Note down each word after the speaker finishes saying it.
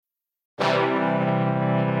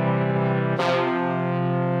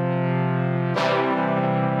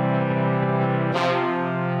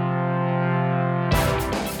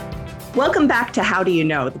Welcome back to How Do You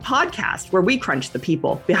Know, the podcast where we crunch the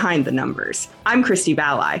people behind the numbers. I'm Christy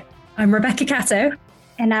Ballai. I'm Rebecca Cato.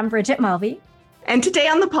 And I'm Bridget Mulvey. And today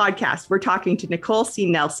on the podcast, we're talking to Nicole C.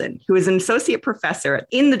 Nelson, who is an associate professor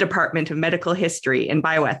in the Department of Medical History and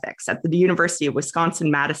Bioethics at the University of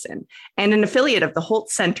Wisconsin-Madison and an affiliate of the Holt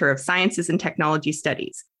Center of Sciences and Technology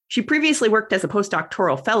Studies. She previously worked as a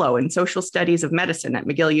postdoctoral fellow in social studies of medicine at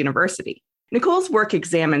McGill University. Nicole's work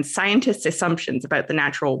examines scientists' assumptions about the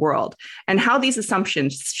natural world and how these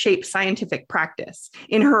assumptions shape scientific practice.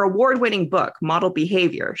 In her award-winning book, Model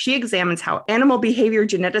Behavior, she examines how animal behavior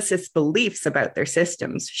geneticists' beliefs about their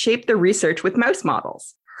systems shape their research with mouse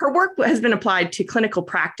models. Her work has been applied to clinical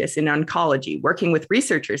practice in oncology, working with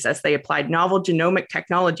researchers as they applied novel genomic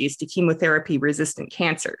technologies to chemotherapy-resistant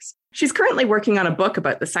cancers. She's currently working on a book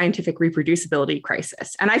about the scientific reproducibility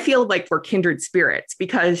crisis, and I feel like we're kindred spirits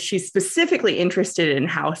because she's specifically interested in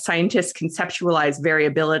how scientists conceptualize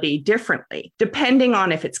variability differently, depending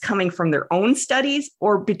on if it's coming from their own studies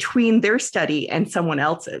or between their study and someone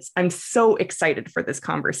else's. I'm so excited for this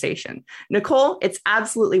conversation. Nicole, it's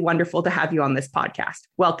absolutely wonderful to have you on this podcast.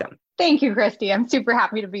 Welcome. Thank you, Christy. I'm super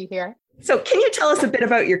happy to be here. So can you tell us a bit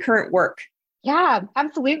about your current work? Yeah,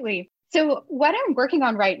 absolutely. So what I'm working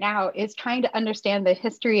on right now is trying to understand the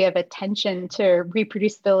history of attention to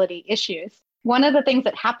reproducibility issues. One of the things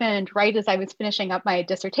that happened right as I was finishing up my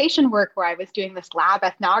dissertation work, where I was doing this lab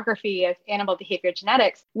ethnography of animal behavior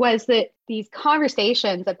genetics, was that these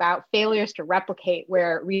conversations about failures to replicate,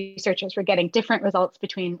 where researchers were getting different results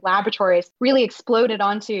between laboratories, really exploded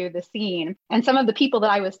onto the scene. And some of the people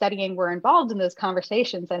that I was studying were involved in those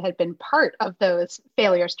conversations and had been part of those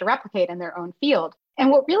failures to replicate in their own field. And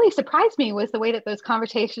what really surprised me was the way that those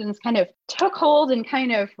conversations kind of took hold and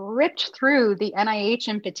kind of ripped through the NIH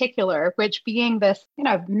in particular, which being this,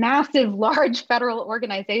 massive, large federal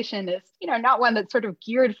organization is, not one that's sort of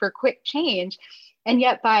geared for quick change. And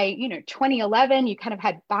yet by, 2011, you kind of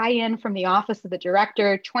had buy-in from the office of the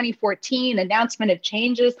director, 2014, announcement of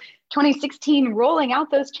changes, 2016, rolling out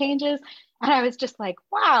those changes. And I was just like,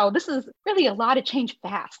 wow, this is really a lot of change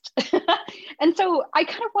fast. And so I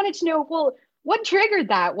kind of wanted to know, well, what triggered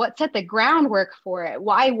that? What set the groundwork for it?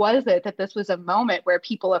 Why was it that this was a moment where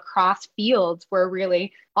people across fields were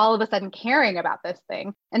really all of a sudden caring about this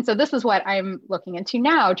thing? And so this is what I'm looking into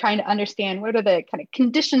now, trying to understand what are the kind of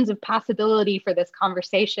conditions of possibility for this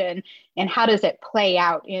conversation and how does it play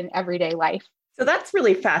out in everyday life? So that's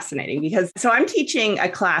really fascinating because I'm teaching a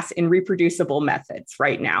class in reproducible methods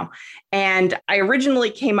right now. And I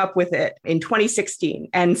originally came up with it in 2016.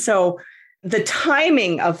 And so the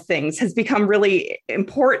timing of things has become really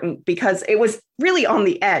important because it was really on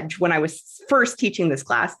the edge when I was first teaching this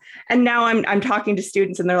class. And now I'm talking to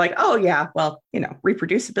students and they're like, oh yeah, well,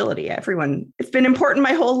 reproducibility, everyone, it's been important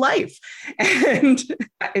my whole life. And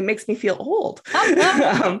it makes me feel old.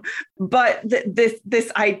 But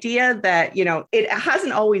this idea that, it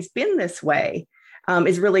hasn't always been this way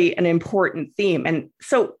is really an important theme. And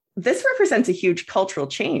so this represents a huge cultural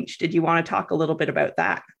change. Did you want to talk a little bit about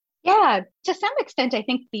that? Yeah, to some extent, I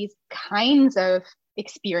think these kinds of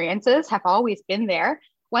experiences have always been there.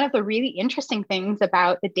 One of the really interesting things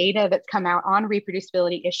about the data that's come out on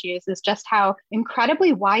reproducibility issues is just how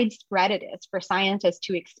incredibly widespread it is for scientists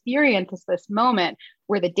to experience this moment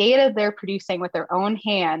where the data they're producing with their own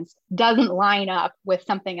hands doesn't line up with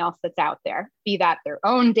something else that's out there, be that their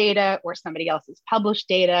own data or somebody else's published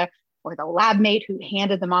data, or the lab mate who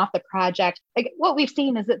handed them off the project. Like what we've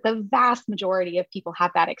seen is that the vast majority of people have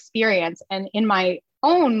that experience. And in my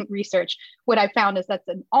own research, what I found is that's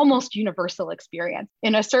an almost universal experience.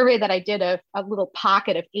 In a survey that I did of a little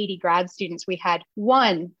pocket of 80 grad students, we had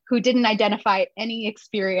one who didn't identify any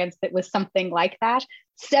experience that was something like that.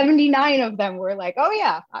 79 of them were like, oh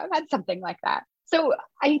yeah, I've had something like that. So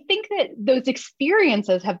I think that those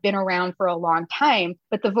experiences have been around for a long time,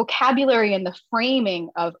 but the vocabulary and the framing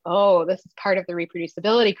of, oh, this is part of the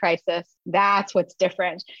reproducibility crisis, that's what's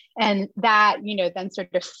different. And that, then sort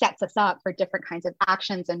of sets us up for different kinds of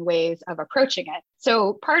actions and ways of approaching it.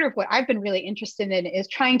 So part of what I've been really interested in is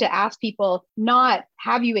trying to ask people, not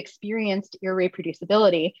have you experienced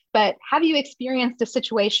irreproducibility, but have you experienced a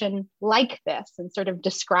situation like this, and sort of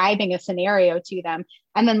describing a scenario to them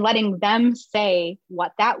and then letting them say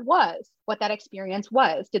what that experience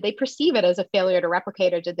was. Did they perceive it as a failure to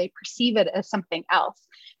replicate, or did they perceive it as something else?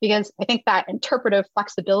 Because I think that interpretive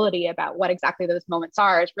flexibility about what exactly those moments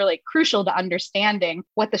are is really crucial to understanding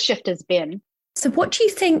what the shift has been. So what do you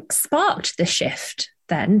think sparked the shift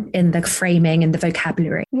then in the framing and the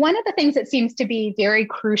vocabulary? One of the things that seems to be very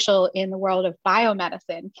crucial in the world of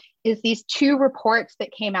biomedicine is these two reports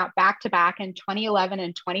that came out back to back in 2011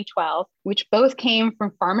 and 2012, which both came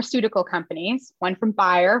from pharmaceutical companies, one from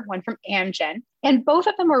Bayer, one from Amgen. And both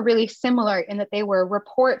of them were really similar in that they were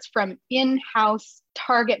reports from in-house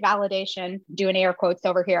target validation, doing air quotes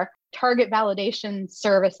over here, target validation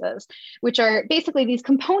services, which are basically these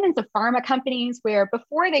components of pharma companies where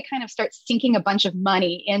before they kind of start sinking a bunch of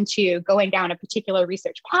money into going down a particular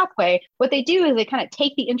research pathway, what they do is they kind of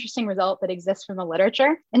take the interesting result that exists from the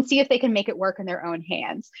literature and see if they can make it work in their own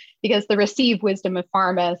hands. Because the received wisdom of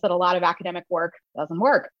pharma is that a lot of academic work doesn't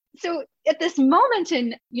work. So at this moment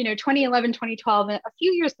in 2011, 2012, and a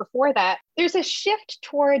few years before that, there's a shift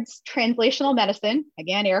towards translational medicine,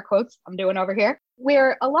 again, air quotes I'm doing over here,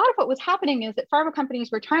 where a lot of what was happening is that pharma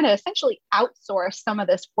companies were trying to essentially outsource some of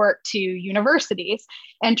this work to universities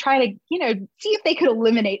and try to, see if they could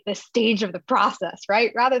eliminate this stage of the process,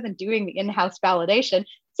 right? Rather than doing the in-house validation,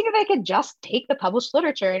 see if they could just take the published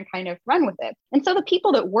literature and kind of run with it. And so the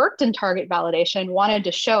people that worked in target validation wanted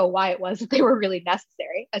to show why it was that they were really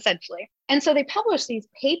necessary, essentially. And so they published these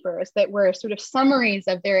papers that were sort of summaries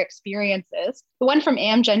of their experiences. The one from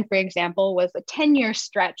Amgen, for example, was a 10-year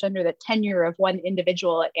stretch under the tenure of one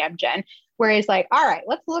individual at Amgen, where he's like, all right,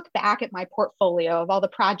 let's look back at my portfolio of all the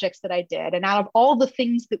projects that I did. And out of all the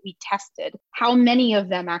things that we tested, how many of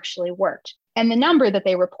them actually worked? And the number that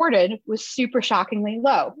they reported was super shockingly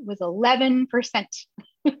low. It was 11%.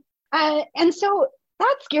 And so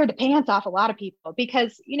that scared the pants off a lot of people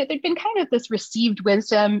because, there'd been kind of this received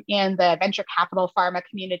wisdom in the venture capital pharma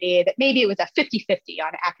community that maybe it was a 50-50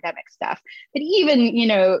 on academic stuff. But even,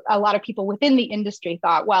 a lot of people within the industry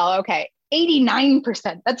thought, well, okay,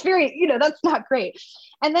 89%, that's that's not great.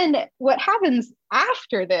 And then what happens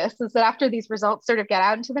after this is that after these results sort of get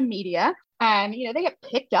out into the media, and, they get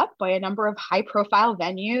picked up by a number of high profile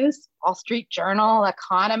venues, Wall Street Journal,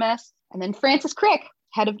 Economist, and then Francis Crick,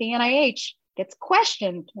 head of the NIH, gets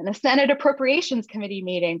questioned in a Senate Appropriations Committee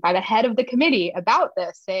meeting by the head of the committee about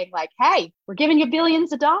this, saying like, hey, we're giving you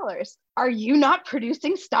billions of dollars. Are you not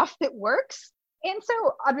producing stuff that works? And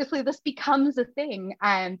so obviously this becomes a thing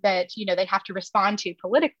that, they have to respond to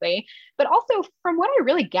politically. But also from what I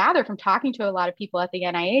really gather from talking to a lot of people at the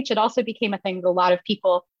NIH, it also became a thing that a lot of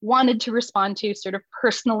people wanted to respond to sort of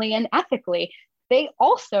personally and ethically. They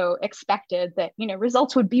also expected that,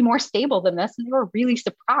 results would be more stable than this, and they were really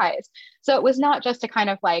surprised. So it was not just a kind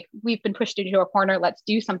of like, we've been pushed into a corner, let's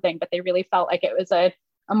do something, but they really felt like it was a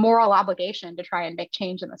moral obligation to try and make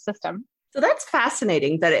change in the system. So that's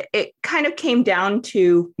fascinating that it kind of came down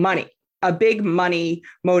to money, a big money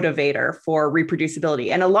motivator for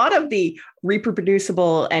reproducibility. And a lot of the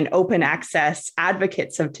reproducible and open access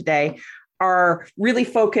advocates of today are really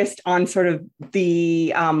focused on sort of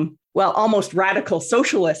the, almost radical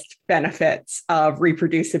socialist benefits of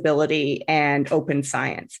reproducibility and open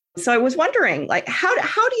science. So I was wondering, how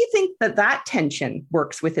do you think that tension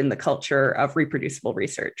works within the culture of reproducible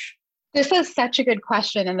research? This is such a good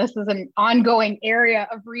question. And this is an ongoing area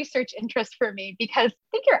of research interest for me, because I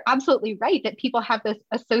think you're absolutely right that people have this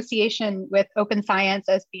association with open science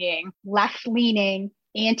as being left-leaning,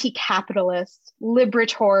 anti-capitalist,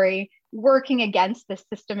 liberatory, working against the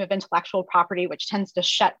system of intellectual property, which tends to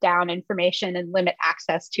shut down information and limit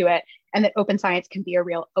access to it, and that open science can be a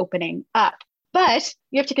real opening up. But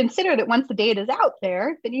you have to consider that once the data is out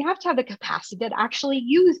there, then you have to have the capacity to actually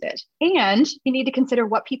use it. And you need to consider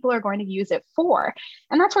what people are going to use it for.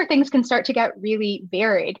 And that's where things can start to get really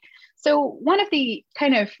varied. So one of the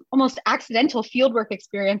kind of almost accidental fieldwork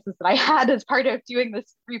experiences that I had as part of doing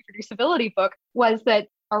this reproducibility book was that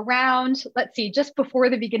around, just before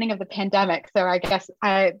the beginning of the pandemic, so I guess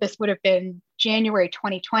this would have been January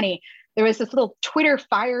 2020, there was this little Twitter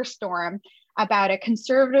firestorm about a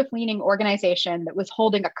conservative-leaning organization that was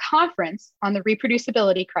holding a conference on the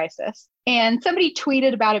reproducibility crisis. And somebody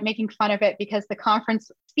tweeted about it, making fun of it because the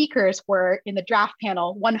conference speakers were in the draft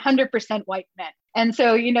panel 100% white men. And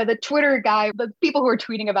so, the Twitter guy, the people who were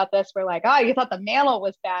tweeting about this were like, oh, you thought the mantle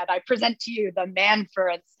was bad. I present to you the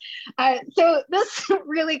manference. So this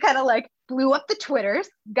really kind of blew up the Twitters,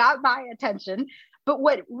 got my attention. But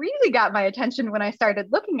what really got my attention when I started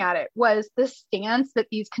looking at it was the stance that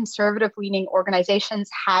these conservative-leaning organizations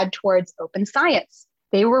had towards open science.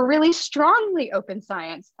 They were really strongly open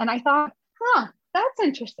science. And I thought, that's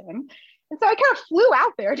interesting. And so I kind of flew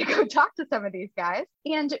out there to go talk to some of these guys.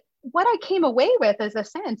 And what I came away with as a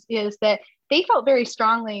sense is that they felt very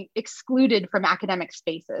strongly excluded from academic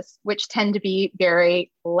spaces, which tend to be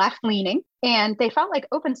very left-leaning. And they felt like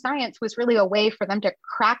open science was really a way for them to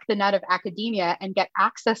crack the nut of academia and get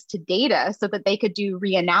access to data so that they could do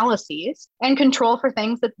reanalyses and control for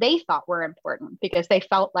things that they thought were important, because they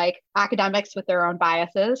felt like academics with their own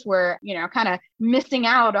biases were, kind of missing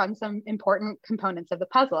out on some important components of the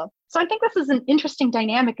puzzle. So I think this is an interesting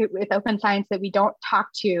dynamic with open science that we don't talk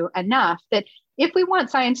to enough, that if we want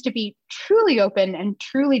science to be truly open and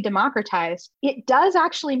truly democratized, it does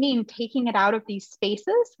actually mean taking it out of these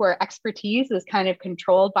spaces where expertise is kind of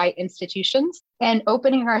controlled by institutions and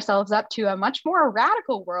opening ourselves up to a much more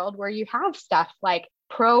radical world where you have stuff like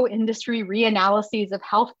pro-industry reanalyses of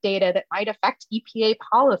health data that might affect EPA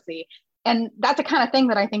policy. And that's the kind of thing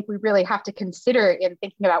that I think we really have to consider in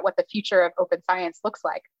thinking about what the future of open science looks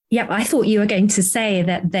like. Yep, I thought you were going to say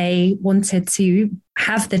that they wanted to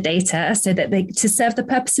have the data so that to serve the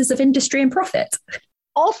purposes of industry and profit.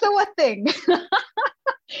 Also a thing.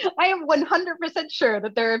 I am 100% sure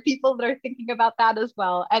that there are people that are thinking about that as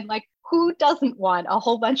well. And who doesn't want a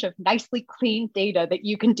whole bunch of nicely cleaned data that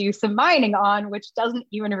you can do some mining on, which doesn't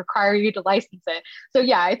even require you to license it? So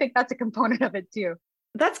yeah, I think that's a component of it too.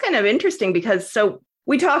 That's kind of interesting because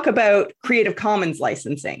we talk about Creative Commons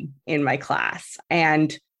licensing in my class,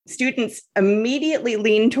 and students immediately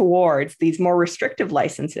lean towards these more restrictive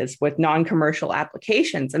licenses with non-commercial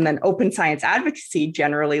applications. And then open science advocacy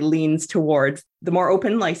generally leans towards the more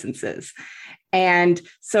open licenses. And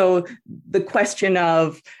so the question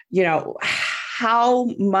of, how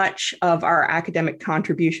much of our academic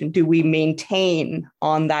contribution do we maintain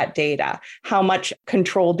on that data? How much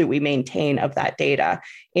control do we maintain of that data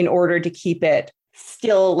in order to keep it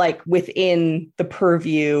still within the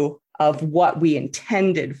purview of what we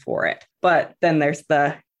intended for it? But then there's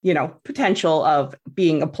the, potential of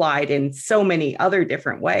being applied in so many other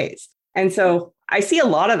different ways. And so I see a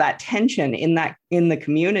lot of that tension in the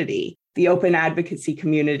community. The open advocacy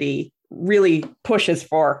community really pushes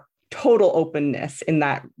for total openness in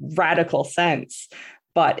that radical sense.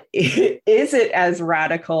 But is it as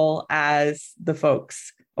radical as the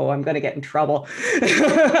folks? Oh, I'm going to get in trouble.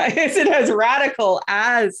 Is it as radical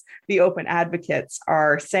as the open advocates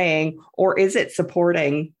are saying, or is it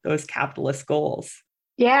supporting those capitalist goals?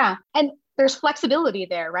 Yeah. And there's flexibility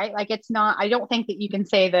there, right? It's not, I don't think that you can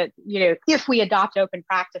say that, if we adopt open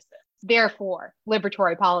practices, therefore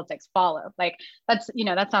liberatory politics follow. That's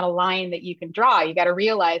not a line that you can draw. You got to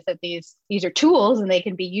realize that these are tools and they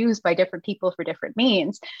can be used by different people for different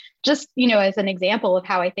means. Just, as an example of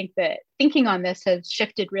how I think that thinking on this has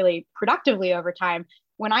shifted really productively over time.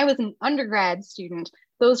 When I was an undergrad student,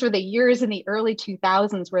 those were the years in the early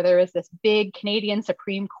 2000s where there was this big Canadian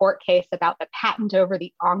Supreme Court case about the patent over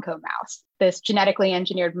the OncoMouse, this genetically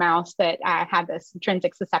engineered mouse that had this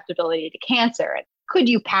intrinsic susceptibility to cancer. And could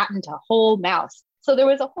you patent a whole mouse? So there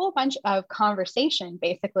was a whole bunch of conversation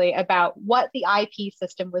basically about what the IP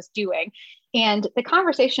system was doing. And the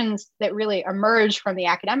conversations that really emerged from the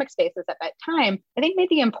academic spaces at that time, I think made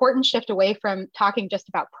the important shift away from talking just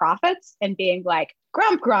about profits and being like,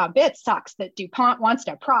 grump, it sucks that DuPont wants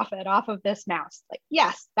to profit off of this mouse.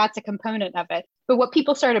 Yes, that's a component of it. But what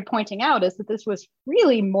people started pointing out is that this was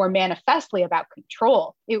really more manifestly about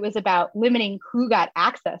control. It was about limiting who got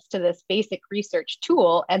access to this basic research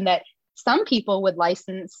tool, and that some people would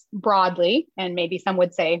license broadly, and maybe some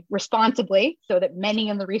would say responsibly, so that many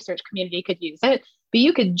in the research community could use it. But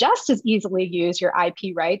you could just as easily use your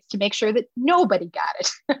IP rights to make sure that nobody got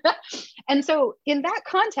it. And so in that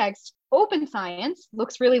context, open science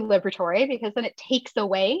looks really liberatory because then it takes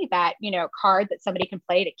away that, card that somebody can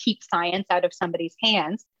play to keep science out of somebody's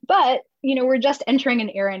hands. But, we're just entering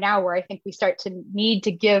an era now where I think we start to need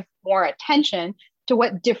to give more attention to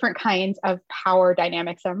what different kinds of power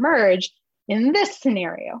dynamics emerge in this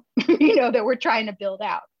scenario, that we're trying to build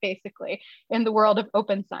out basically in the world of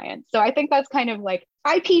open science. So I think that's kind of like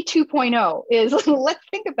IP 2.0 is let's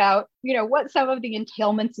think about, what some of the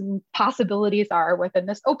entailments and possibilities are within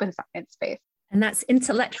this open science space. And that's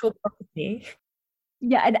intellectual property.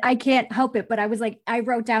 Yeah, and I can't help it, but I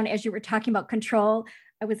wrote down as you were talking about control,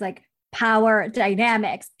 I was like, power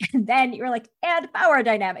dynamics. And then you're like, and power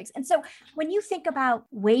dynamics. And so when you think about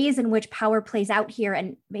ways in which power plays out here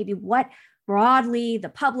and maybe what broadly the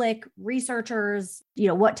public, researchers,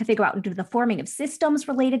 what to figure out into the forming of systems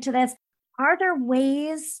related to this, are there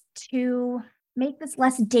ways to make this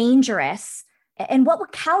less dangerous? And what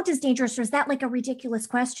would count as dangerous? Or is that a ridiculous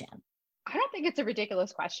question? I don't think it's a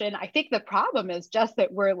ridiculous question. I think the problem is just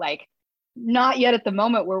that we're not yet at the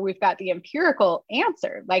moment where we've got the empirical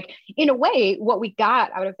answer. Like, in a way, what we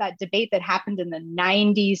got out of that debate that happened in the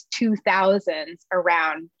 90s, 2000s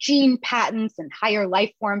around gene patents and higher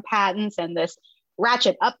life form patents and this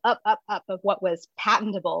ratchet up of what was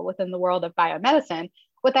patentable within the world of biomedicine,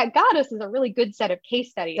 what that got us is a really good set of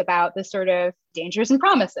case studies about the sort of dangers and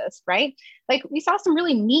promises, right? Like, we saw some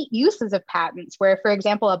really neat uses of patents where, for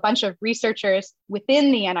example, a bunch of researchers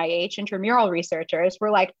within the NIH, intramural researchers,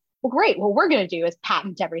 were like, well, great, what we're going to do is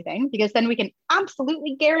patent everything, because then we can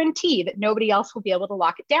absolutely guarantee that nobody else will be able to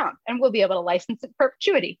lock it down, and we'll be able to license it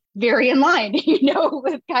perpetuity. Very in line,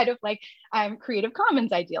 with kind of like Creative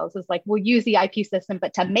Commons ideals, is like, we'll use the IP system,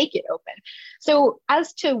 but to make it open. So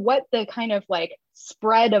as to what the kind of like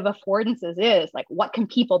spread of affordances is, like what can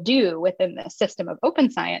people do within the system of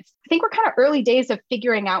open science, I think we're kind of early days of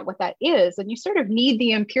figuring out what that is. And you sort of need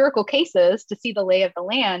the empirical cases to see the lay of the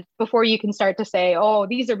land before you can start to say, oh,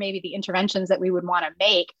 these are maybe the interventions that we would want to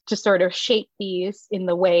make to sort of shape these in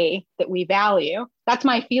the way that we value. That's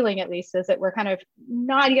my feeling, at least, is that we're kind of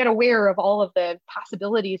not yet aware of all of the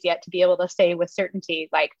possibilities yet to be able to say with certainty,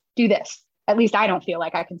 like, do this. At least I don't feel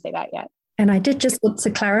like I can say that yet. And I did just want to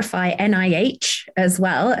clarify NIH as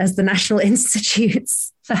well as the National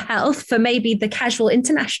Institutes for Health for maybe the casual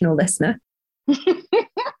international listener. 100%.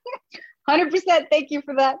 Thank you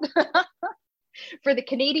for that. For the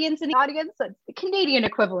Canadians in the audience, that's the Canadian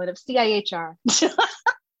equivalent of CIHR.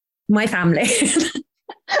 My family.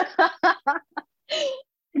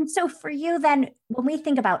 And so for you then, when we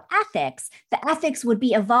think about ethics, the ethics would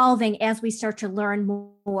be evolving as we start to learn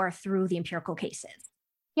more through the empirical cases.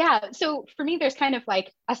 Yeah. So for me, there's kind of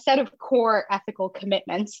like a set of core ethical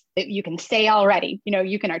commitments that you can say already.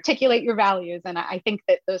 You can articulate your values. And I think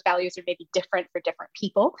that those values are maybe different for different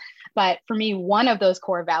people. But for me, one of those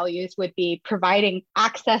core values would be providing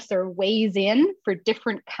access or ways in for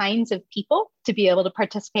different kinds of people to be able to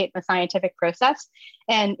participate in the scientific process.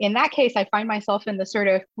 And in that case, I find myself in the sort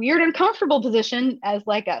of weird and comfortable position as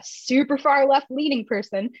like a super far left leaning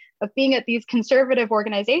person of being at these conservative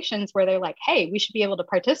organizations where they're like, hey, we should be able to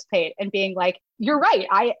participate, and being like, you're right.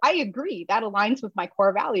 I agree. That aligns with my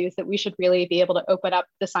core values that we should really be able to open up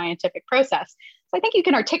the scientific process. So I think you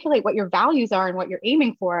can articulate what your values are and what you're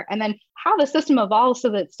aiming for, and then how the system evolves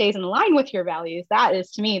so that it stays in line with your values. That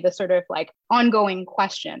is, to me, the sort of like ongoing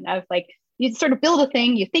question of like, you sort of build a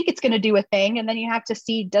thing, you think it's going to do a thing, and then you have to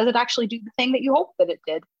see, does it actually do the thing that you hope that it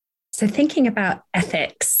did? So thinking about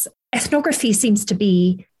ethics, ethnography seems to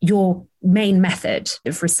be your main method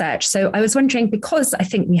of research. So I was wondering, because I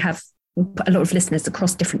think we have a lot of listeners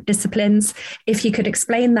across different disciplines, if you could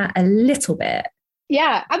explain that a little bit.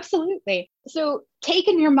 Yeah, absolutely. So take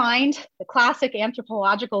in your mind the classic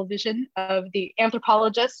anthropological vision of the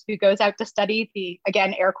anthropologist who goes out to study the,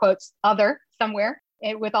 again, air quotes, other somewhere,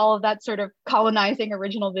 with all of that sort of colonizing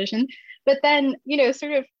original vision. But then,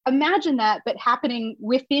 sort of imagine that, but happening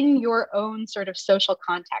within your own sort of social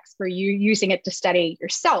context, where you're using it to study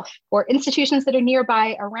yourself or institutions that are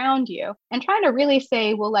nearby around you, and trying to really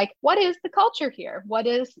say, well, like, what is the culture here? What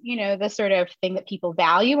is, the sort of thing that people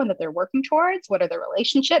value and that they're working towards? What are the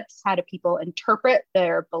relationships? How do people interpret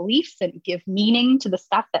their beliefs and give meaning to the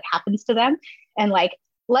stuff that happens to them? And like,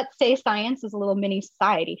 let's say science is a little mini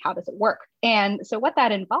society. How does it work? And so what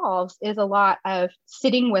that involves is a lot of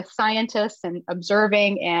sitting with scientists and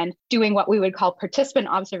observing and doing what we would call participant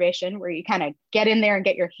observation, where you kind of get in there and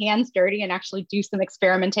get your hands dirty and actually do some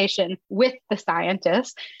experimentation with the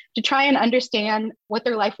scientists to try and understand what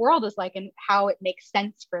their life world is like and how it makes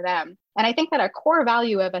sense for them. And I think that a core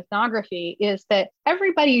value of ethnography is that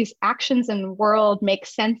everybody's actions and world make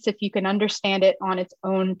sense if you can understand it on its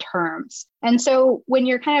own terms. And so when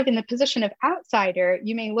you're kind of in the position of outsider,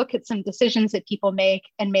 you may look at some decisions that people make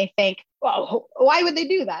and may think, well, why would they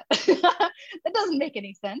do that? That doesn't make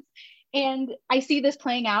any sense. And I see this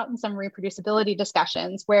playing out in some reproducibility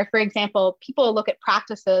discussions where, for example, people look at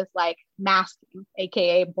practices like masking,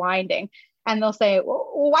 AKA blinding, and they'll say, well,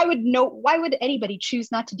 why would anybody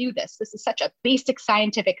choose not to do this? This is such a basic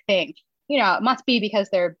scientific thing. It must be because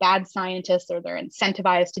they're bad scientists or they're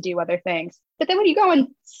incentivized to do other things. But then when you go and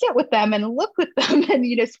sit with them and look with them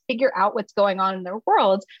and figure out what's going on in their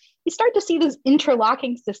worlds, you start to see this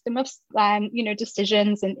interlocking system of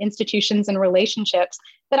decisions and institutions and relationships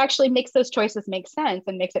that actually makes those choices make sense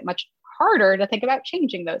and makes it much harder to think about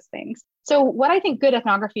changing those things. So what I think good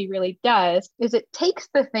ethnography really does is it takes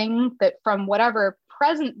the thing that from whatever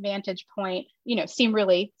present vantage point, seem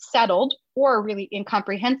really settled or really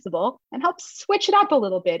incomprehensible, and help switch it up a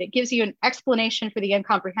little bit. It gives you an explanation for the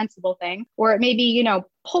incomprehensible thing, or it maybe,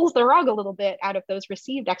 pulls the rug a little bit out of those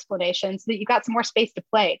received explanations so that you've got some more space to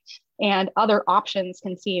play and other options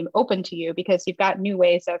can seem open to you because you've got new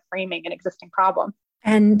ways of framing an existing problem.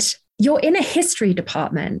 And you're in a history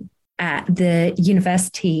department at the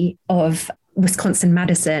University of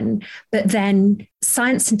Wisconsin-Madison, but then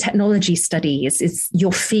science and technology studies is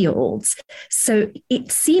your field. So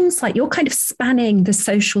it seems like you're kind of spanning the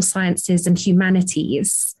social sciences and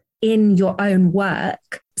humanities in your own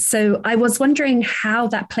work. So I was wondering how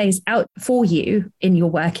that plays out for you in your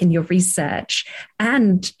work, in your research,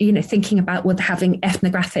 and, thinking about with having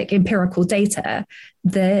ethnographic empirical data,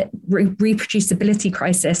 the reproducibility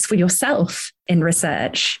crisis for yourself in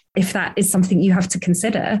research, if that is something you have to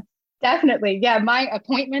consider. Definitely. Yeah. My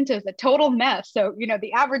appointment is a total mess. So,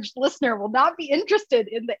 the average listener will not be interested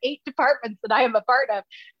in the 8 departments that I am a part of,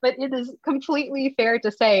 but it is completely fair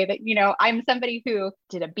to say that, I'm somebody who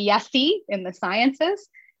did a BSc in the sciences,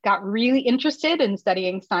 got really interested in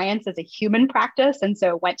studying science as a human practice. And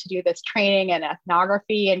so went to do this training in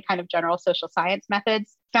ethnography and kind of general social science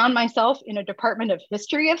methods. Found myself in a department of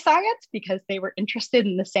history of science because they were interested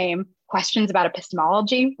in the same questions about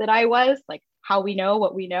epistemology that I was, like how we know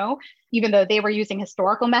what we know, even though they were using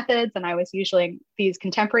historical methods and I was using these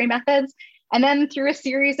contemporary methods. And then through a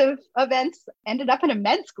series of events, ended up in a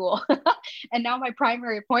med school. And now my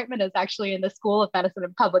primary appointment is actually in the School of Medicine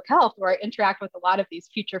and Public Health, where I interact with a lot of these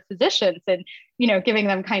future physicians and, giving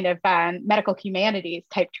them kind of medical humanities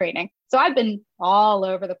type training. So I've been all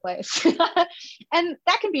over the place. And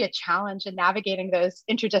that can be a challenge in navigating those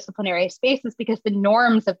interdisciplinary spaces because the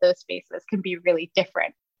norms of those spaces can be really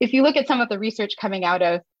different. If you look at some of the research coming out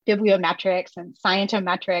of bibliometrics and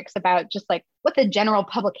scientometrics about just like what the general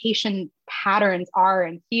publication patterns are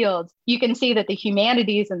in fields, you can see that the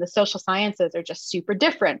humanities and the social sciences are just super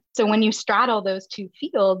different. So when you straddle those two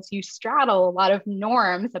fields, you straddle a lot of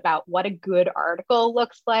norms about what a good article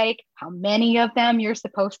looks like, how many of them you're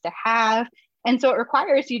supposed to have. And so it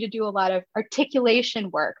requires you to do a lot of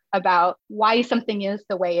articulation work about why something is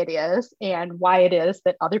the way it is and why it is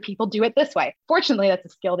that other people do it this way. Fortunately, that's a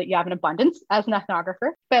skill that you have in abundance as an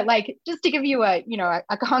ethnographer. But just to give you a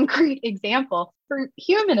concrete example, for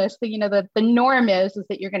humanists, the norm is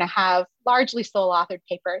that you're going to have largely sole authored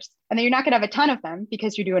papers and then you're not going to have a ton of them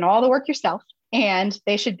because you're doing all the work yourself and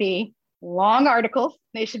they should be long articles.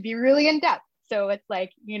 They should be really in depth. So it's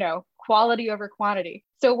quality over quantity.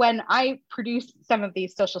 So when I produce some of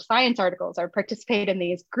these social science articles or participate in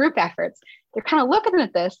these group efforts, they're kind of looking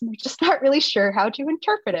at this and they're just not really sure how to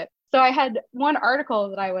interpret it. So I had one article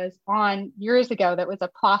that I was on years ago that was a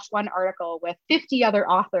PLOS One article with 50 other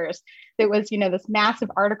authors. That was, this massive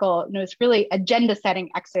article, and it was really agenda setting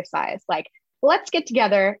exercise. Like, let's get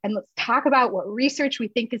together and let's talk about what research we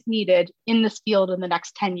think is needed in this field in the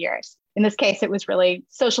next 10 years. In this case, it was really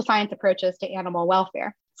social science approaches to animal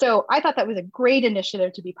welfare. So I thought that was a great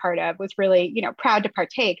initiative to be part of, was really, proud to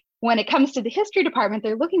partake. When it comes to the history department,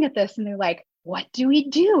 they're looking at this and they're like, what do we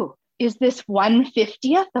do? Is this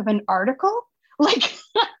 1/50th of an article?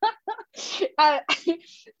 So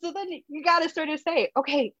then you got to sort of say,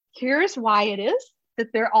 okay, here's why it is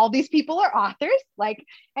that all these people are authors,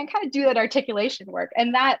 and kind of do that articulation work.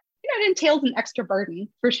 And that, it entails an extra burden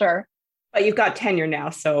for sure. But you've got tenure now,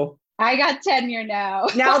 so. I got tenure now.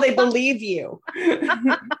 Now they believe you.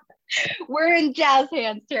 We're in jazz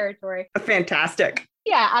hands territory. Fantastic.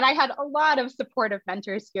 Yeah. And I had a lot of supportive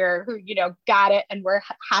mentors here who, got it and were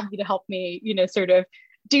happy to help me, sort of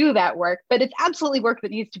do that work. But it's absolutely work that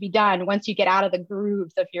needs to be done once you get out of the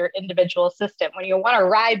grooves of your individual system. When you want to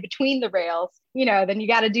ride between the rails, then you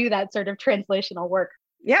got to do that sort of translational work.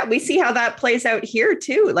 Yeah, we see how that plays out here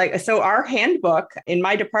too. So our handbook in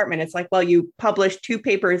my department, it's you publish 2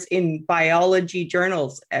 papers in biology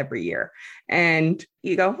journals every year. And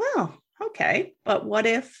you go, well, okay, but what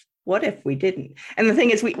if we didn't? And the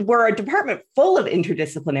thing is, we're a department full of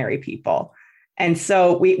interdisciplinary people. And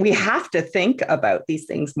so we have to think about these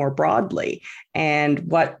things more broadly and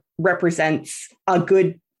what represents a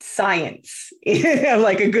good science,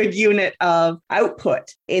 like a good unit of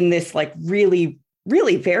output in this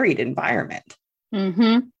really varied environment.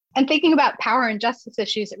 Mm-hmm. And thinking about power and justice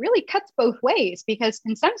issues, it really cuts both ways because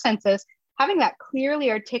in some senses, having that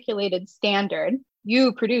clearly articulated standard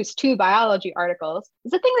you produce 2 biology articles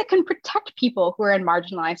is a thing that can protect people who are in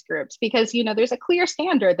marginalized groups because, there's a clear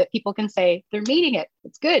standard that people can say they're meeting it.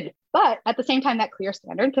 It's good. But at the same time, that clear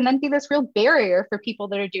standard can then be this real barrier for people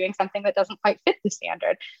that are doing something that doesn't quite fit the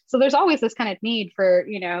standard. So there's always this kind of need for,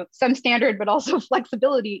 some standard, but also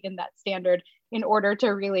flexibility in that standard in order to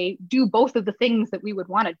really do both of the things that we would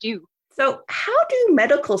want to do. So how do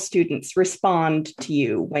medical students respond to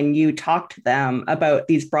you when you talk to them about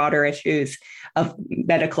these broader issues of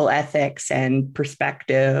medical ethics and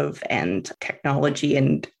perspective and technology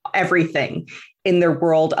and everything in their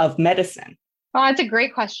world of medicine? Oh, that's a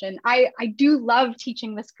great question. I do love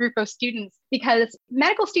teaching this group of students because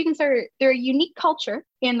medical students they're a unique culture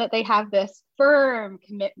in that they have this firm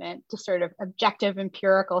commitment to sort of objective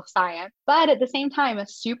empirical science. But at the same time, a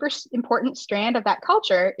super important strand of that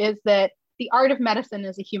culture is that the art of medicine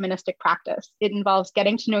is a humanistic practice. It involves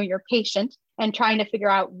getting to know your patient and trying to figure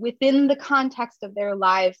out within the context of their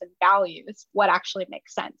lives and values what actually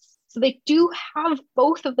makes sense. So they do have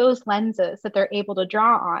both of those lenses that they're able to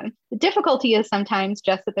draw on. The difficulty is sometimes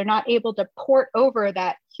just that they're not able to port over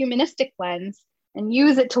that humanistic lens and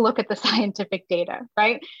use it to look at the scientific data,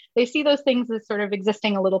 right? They see those things as sort of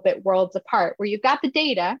existing a little bit worlds apart, where you've got the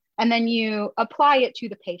data and then you apply it to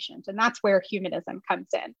the patient. And that's where humanism comes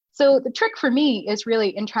in. So the trick for me is really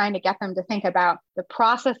in trying to get them to think about the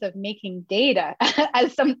process of making data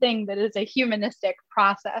as something that is a humanistic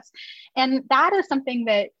process. And that is something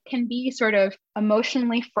that can be sort of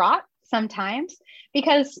emotionally fraught sometimes,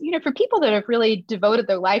 because, for people that have really devoted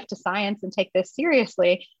their life to science and take this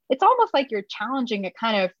seriously, it's almost like you're challenging a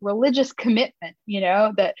kind of religious commitment,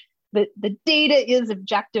 that the data is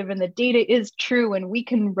objective and the data is true and we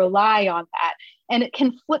can rely on that. And it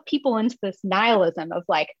can flip people into this nihilism of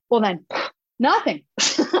like, well, then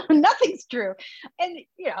nothing's true. And,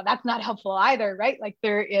 that's not helpful either, right? Like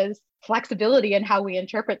there is flexibility in how we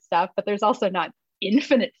interpret stuff, but there's also not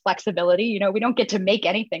infinite flexibility. We don't get to make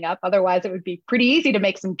anything up. Otherwise, it would be pretty easy to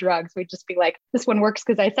make some drugs. We'd just be like, this one works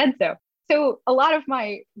because I said so. So a lot of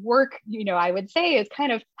my work, I would say is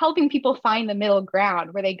kind of helping people find the middle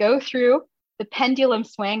ground where they go through the pendulum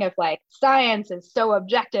swing of like, science is so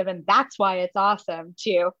objective and that's why it's awesome,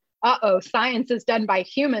 to, science is done by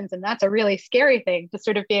humans and that's a really scary thing, to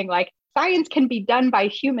sort of being like, science can be done by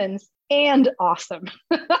humans and awesome.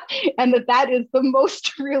 And that is the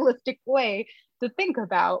most realistic way to think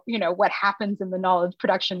about, what happens in the knowledge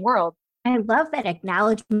production world. I love that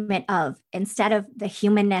acknowledgement of, instead of the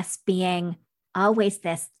humanness being always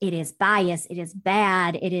this, it is bias, it is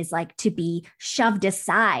bad, it is like to be shoved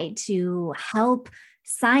aside, to help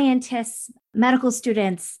scientists, medical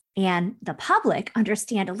students, and the public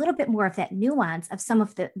understand a little bit more of that nuance of some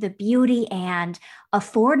of the beauty and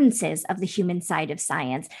affordances of the human side of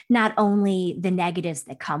science, not only the negatives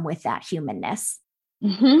that come with that humanness.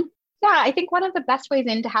 Mm-hmm. Yeah, I think one of the best ways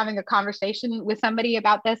into having a conversation with somebody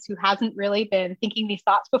about this who hasn't really been thinking these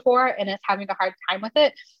thoughts before and is having a hard time with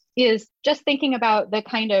it is just thinking about the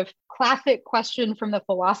kind of classic question from the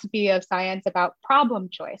philosophy of science about problem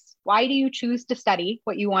choice. Why do you choose to study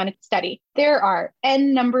what you want to study? There are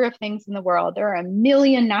n number of things in the world. There are a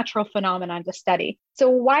million natural phenomena to study. So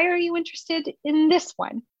why are you interested in this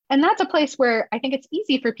one? And that's a place where I think it's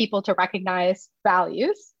easy for people to recognize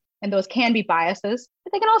values. And those can be biases,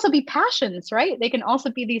 but they can also be passions, right? They can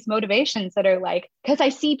also be these motivations that are like, because I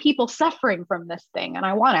see people suffering from this thing and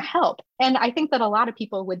I want to help. And I think that a lot of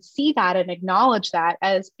people would see that and acknowledge that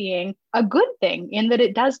as being a good thing, in that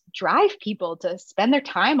it does drive people to spend their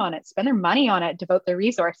time on it, spend their money on it, devote their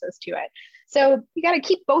resources to it. So you got to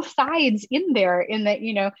keep both sides in there, in that,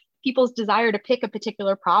 people's desire to pick a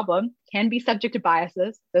particular problem can be subject to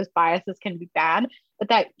biases. Those biases can be bad. But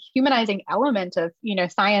that humanizing element of,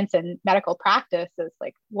 science and medical practice is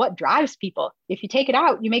like what drives people. If you take it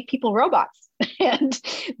out, you make people robots. And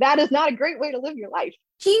that is not a great way to live your life.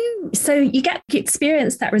 You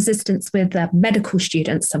experience that resistance with medical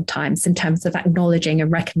students sometimes in terms of acknowledging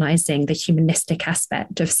and recognizing the humanistic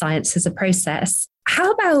aspect of science as a process.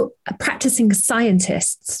 How about practicing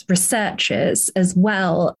scientists, researchers as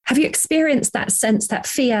well? Have you experienced that sense, that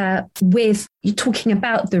fear with you talking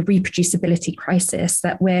about the reproducibility crisis,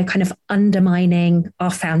 that we're kind of undermining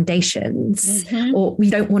our foundations, mm-hmm. or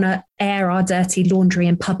we don't want to air our dirty laundry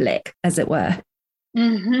in public, as it were?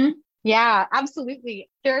 Mm-hmm. Yeah, absolutely.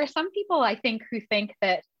 There are some people, I think, who think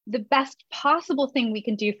that the best possible thing we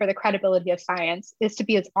can do for the credibility of science is to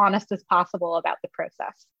be as honest as possible about the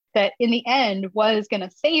process. That in the end, what is going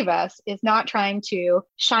to save us is not trying to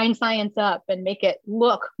shine science up and make it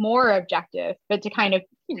look more objective, but to kind of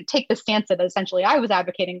take the stance that essentially I was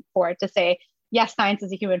advocating for, to say, yes, science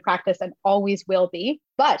is a human practice and always will be,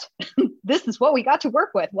 but this is what we got to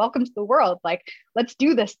work with. Welcome to the world. Like, let's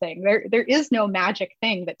do this thing. There is no magic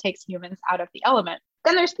thing that takes humans out of the element.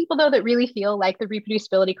 Then there's people, though, that really feel like the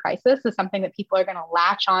reproducibility crisis is something that people are going to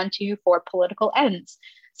latch onto for political ends.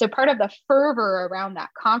 So part of the fervor around that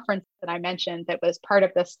conference that I mentioned that was part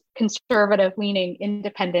of this conservative-leaning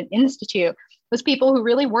independent institute was people who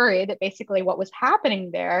really worried that basically what was happening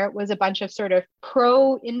there was a bunch of sort of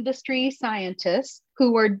pro-industry scientists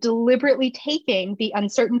who were deliberately taking the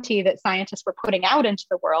uncertainty that scientists were putting out into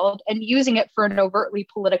the world and using it for an overtly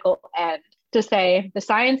political end, to say the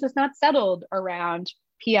science is not settled around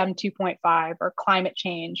PM 2.5 or climate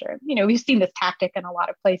change, or, we've seen this tactic in a lot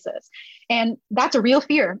of places. And that's a real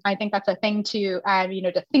fear. I think that's a thing to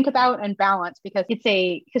think about and balance, because it's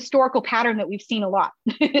a historical pattern that we've seen a lot.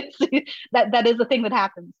 that is a thing that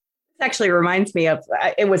happens. This actually reminds me of,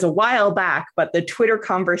 it was a while back, but the Twitter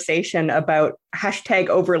conversation about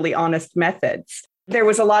 #overly honest methods. There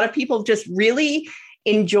was a lot of people just really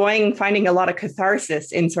enjoying finding a lot of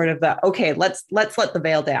catharsis in sort of the, okay, let's let the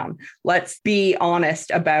veil down. Let's be honest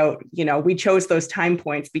about, we chose those time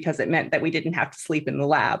points because it meant that we didn't have to sleep in the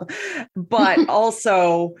lab. But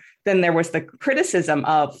also then there was the criticism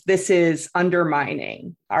of, this is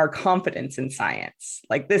undermining our confidence in science.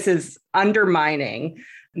 Like, this is undermining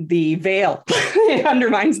the veil. It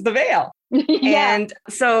undermines the veil. Yeah. And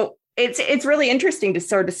so it's really interesting to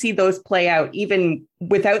sort of see those play out, even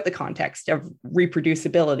without the context of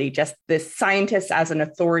reproducibility, just this scientist as an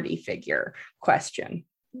authority figure question.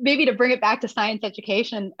 Maybe to bring it back to science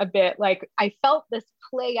education a bit, like I felt this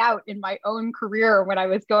play out in my own career when I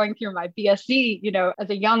was going through my BSc, as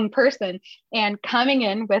a young person, and coming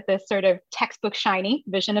in with this sort of textbook shiny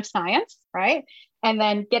vision of science, right? And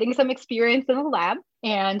then getting some experience in the lab.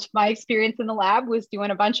 And my experience in the lab was doing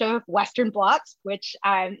a bunch of Western blots, which,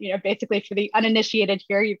 basically for the uninitiated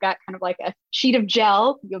here, you've got kind of like a sheet of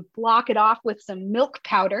gel, you block it off with some milk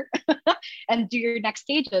powder and do your next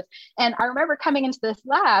stages. And I remember coming into this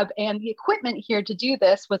lab, and the equipment here to do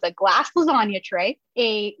this was a glass lasagna tray,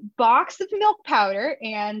 a box of milk powder,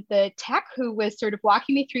 and the tech who was sort of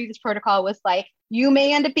walking me through this protocol was like, you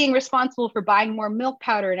may end up being responsible for buying more milk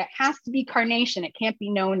powder, and it has to be carnation. It can't be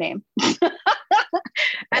no name.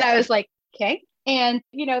 And I was like, okay. And,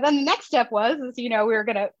 then the next step is, we were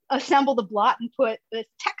going to assemble the blot and put this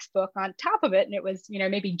textbook on top of it. And it was,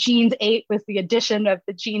 maybe Genes 8 was the edition of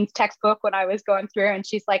the Genes textbook when I was going through. And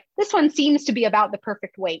she's like, this one seems to be about the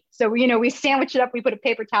perfect weight. So, we sandwich it up, we put a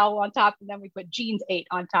paper towel on top, and then we put Genes 8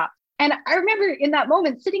 on top. And I remember in that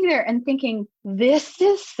moment sitting there and thinking, this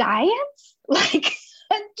is science? Like,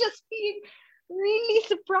 and just being really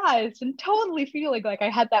surprised and totally feeling like I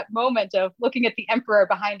had that moment of looking at the emperor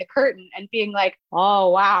behind a curtain and being like, oh,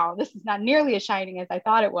 wow, this is not nearly as shining as I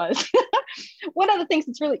thought it was. One of the things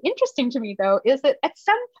that's really interesting to me, though, is that at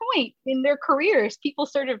some point in their careers, people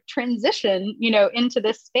sort of transition, into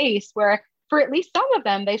this space where, for at least some of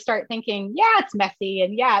them, they start thinking, yeah, it's messy,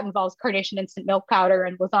 and yeah, it involves carnation instant milk powder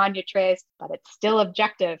and lasagna trays, but it's still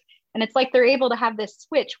objective. And it's like they're able to have this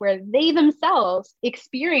switch where they themselves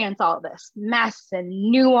experience all this mess and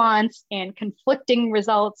nuance and conflicting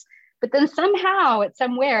results. But then somehow,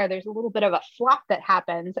 somewhere, there's a little bit of a flop that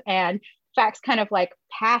happens, and facts kind of like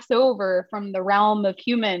pass over from the realm of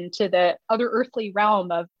human to the other earthly realm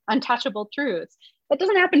of untouchable truths. That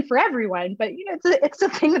doesn't happen for everyone, but it's a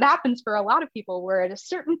thing that happens for a lot of people, where at a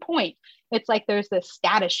certain point, it's like there's this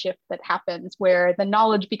status shift that happens where the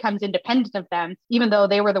knowledge becomes independent of them, even though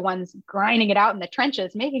they were the ones grinding it out in the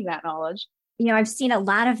trenches, making that knowledge. I've seen a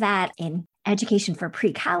lot of that in education for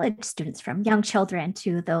pre-college students, from young children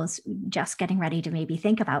to those just getting ready to maybe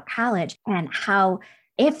think about college, and how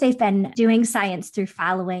if they've been doing science through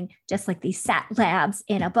following just like these sat labs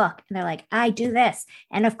in a book, and they're like, I do this.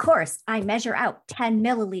 And of course, I measure out 10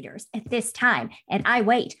 milliliters at this time, and I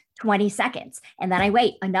wait 20 seconds, and then I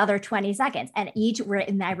wait another 20 seconds, and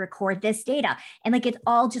I record this data. And like, it's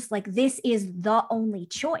all just like, this is the only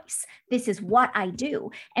choice. This is what I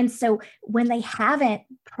do. And so when they haven't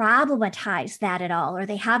problematized that at all, or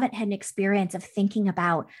they haven't had an experience of thinking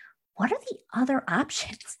about, what are the other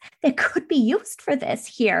options that could be used for this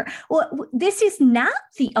here? Well, this is not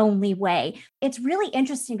the only way. It's really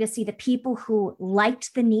interesting to see the people who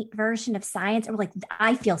liked the neat version of science and were like,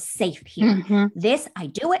 I feel safe here. Mm-hmm. This, I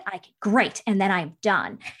do it, great. And then I'm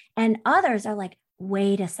done. And others are like,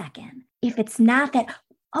 wait a second. If it's not that,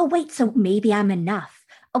 oh, wait, so maybe I'm enough.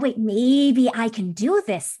 Oh, wait, maybe I can do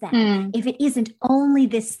this then. If it isn't only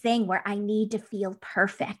this thing where I need to feel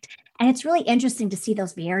perfect. And it's really interesting to see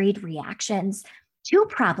those varied reactions to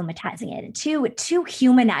problematizing it and to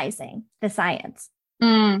humanizing the science.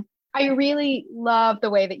 I really love the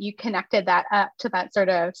way that you connected that up to that sort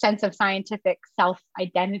of sense of scientific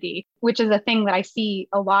self-identity, which is a thing that I see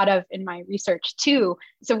a lot of in my research too.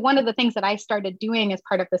 So one of the things that I started doing as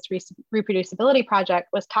part of this reproducibility project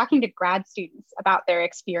was talking to grad students about their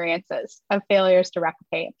experiences of failures to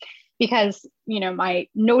replicate. Because, my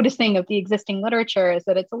noticing of the existing literature is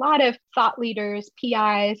that it's a lot of thought leaders,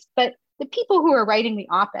 PIs, but the people who are writing the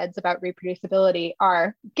op-eds about reproducibility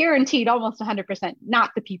are guaranteed almost 100%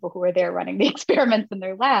 not the people who are there running the experiments in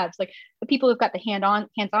their labs. Like the people who've got the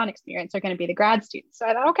hands-on experience are going to be the grad students. So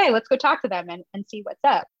I thought, okay, let's go talk to them and see what's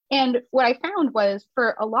up. And what I found was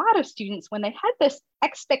for a lot of students, when they had this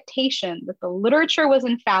expectation that the literature was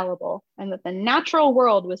infallible and that the natural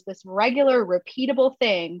world was this regular, repeatable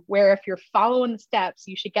thing where if you're following the steps,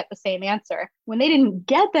 you should get the same answer. When they didn't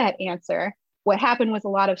get that answer, what happened was a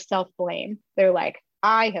lot of self-blame. They're like,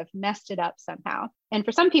 I have messed it up somehow. And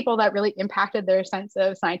for some people, that really impacted their sense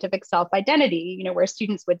of scientific self-identity, where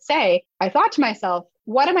students would say, I thought to myself,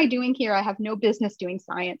 what am I doing here? I have no business doing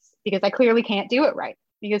science because I clearly can't do it right,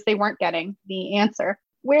 because they weren't getting the answer.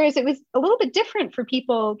 Whereas it was a little bit different for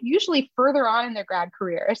people usually further on in their grad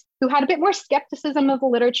careers who had a bit more skepticism of the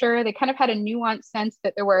literature. They kind of had a nuanced sense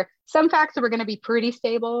that there were some facts that were going to be pretty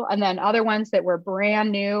stable and then other ones that were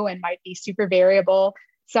brand new and might be super variable.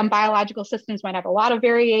 Some biological systems might have a lot of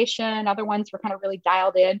variation. Other ones were kind of really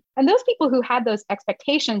dialed in. And those people who had those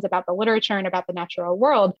expectations about the literature and about the natural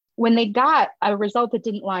world, when they got a result that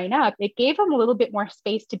didn't line up, it gave them a little bit more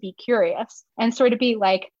space to be curious and sort of be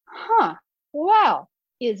like, well,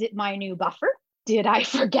 is it my new buffer? Did I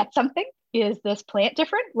forget something? Is this plant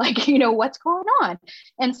different? What's going on?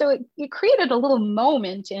 And so it created a little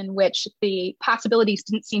moment in which the possibilities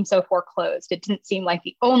didn't seem so foreclosed. It didn't seem like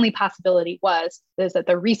the only possibility was that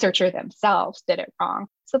the researcher themselves did it wrong.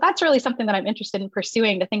 So that's really something that I'm interested in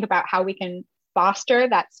pursuing, to think about how we can foster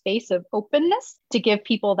that space of openness to give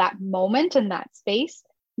people that moment and that space,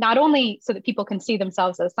 not only so that people can see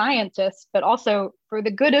themselves as scientists, but also for the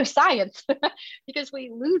good of science, because we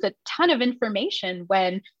lose a ton of information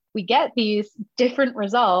when we get these different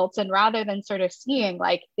results. And rather than sort of seeing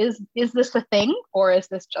like, is this a thing or is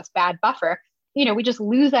this just bad buffer? We just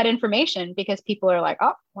lose that information because people are like,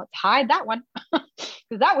 oh, let's hide that one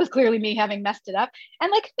because that was clearly me having messed it up.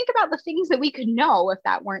 And think about the things that we could know if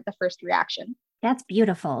that weren't the first reaction. That's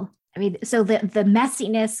beautiful. I mean, so the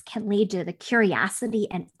messiness can lead to the curiosity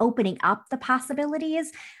and opening up the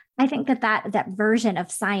possibilities. I think that version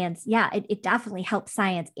of science, it definitely helps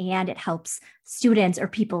science and it helps students or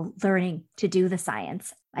people learning to do the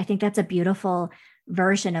science. I think that's a beautiful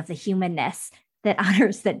version of the humanness that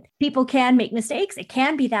honors that people can make mistakes. It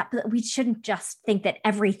can be that, but we shouldn't just think that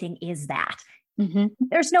everything is that. Mm-hmm.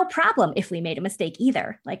 There's no problem if we made a mistake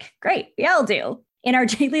either. Great, we all do. In our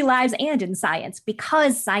daily lives and in science,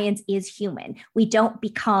 because science is human. We don't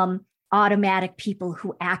become automatic people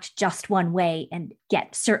who act just one way and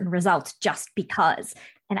get certain results just because.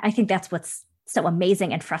 And I think that's what's so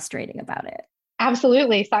amazing and frustrating about it.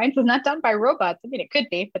 Absolutely. Science is not done by robots. I mean, it could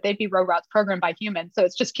be, but they'd be robots programmed by humans. So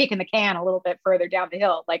it's just kicking the can a little bit further down the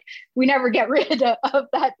hill. We never get rid of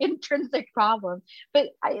that intrinsic problem. But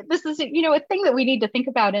this is, a thing that we need to think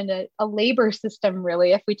about in a labor system,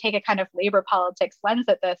 really, if we take a kind of labor politics lens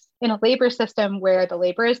at this, in a labor system where the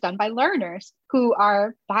labor is done by learners who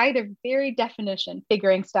are, by their very definition,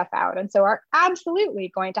 figuring stuff out. And so are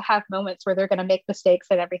absolutely going to have moments where they're going to make mistakes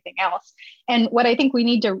and everything else. And what I think we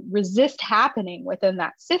need to resist happening within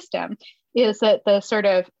that system is that the sort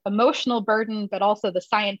of emotional burden, but also the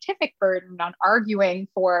scientific burden on arguing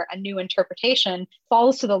for a new interpretation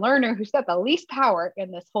falls to the learner who's got the least power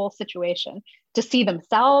in this whole situation to see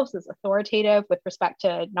themselves as authoritative with respect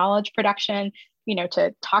to knowledge production,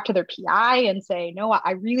 to talk to their PI and say, no,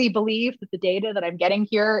 I really believe that the data that I'm getting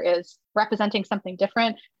here is representing something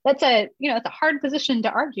different. That's it's a hard position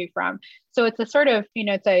to argue from. So it's a sort of,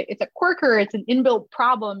 it's a quirk, or it's an inbuilt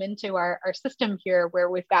problem into our system here, where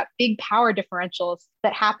we've got big power differentials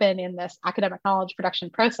that happen in this academic knowledge production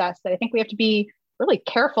process that I think we have to be really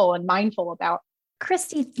careful and mindful about.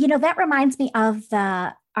 Christy, that reminds me of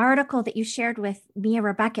the article that you shared with me and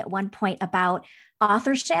Rebecca at one point about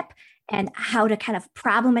authorship and how to kind of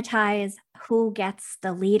problematize who gets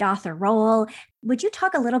the lead author role. Would you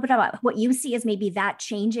talk a little bit about what you see as maybe that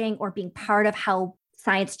changing or being part of how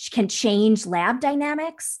science can change lab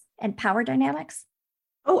dynamics and power dynamics?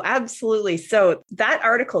 Oh, absolutely. So that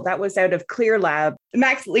article that was out of Clear Lab,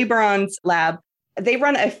 Max Liboiron's lab, they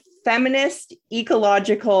run a feminist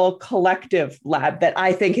ecological collective lab that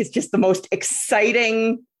I think is just the most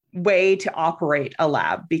exciting way to operate a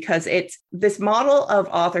lab, because it's this model of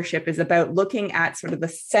authorship is about looking at sort of the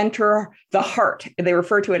center, the heart. They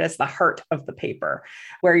refer to it as the heart of the paper,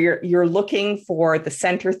 where you're looking for the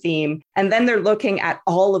center theme, and then they're looking at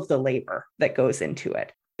all of the labor that goes into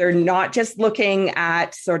it. They're not just looking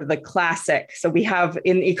at sort of the classic. So we have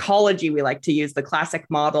in ecology, we like to use the classic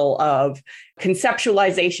model of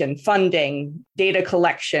conceptualization, funding, data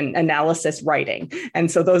collection, analysis, writing. And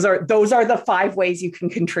so those are the 5 ways you can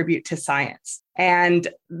contribute to science. And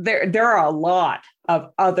there are a lot of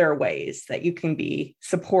other ways that you can be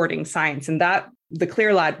supporting science. And that the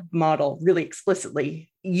Clear Lab model really explicitly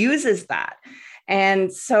uses that.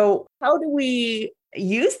 And so how do we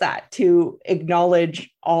use that to acknowledge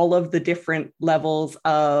all of the different levels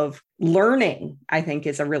of learning? I think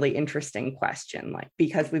is a really interesting question,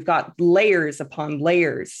 because we've got layers upon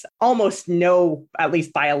layers. Almost no, at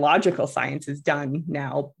least biological science is done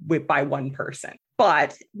now by one person.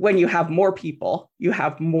 But when you have more people, you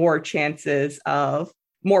have more chances of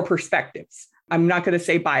more perspectives. I'm not going to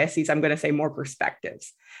say biases, I'm going to say more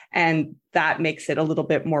perspectives. And that makes it a little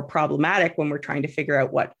bit more problematic when we're trying to figure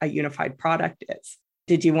out what a unified product is.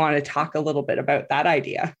 Did you want to talk a little bit about that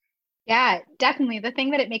idea? Yeah, definitely. The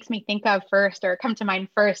thing that it makes me think of first, or come to mind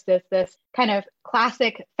first, is this kind of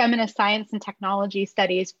classic feminist science and technology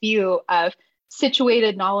studies view of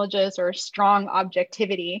situated knowledges or strong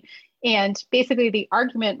objectivity. And basically the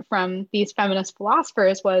argument from these feminist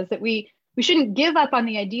philosophers was that we shouldn't give up on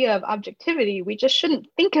the idea of objectivity. We just shouldn't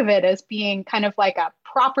think of it as being kind of like a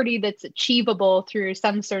property that's achievable through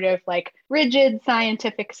some sort of like rigid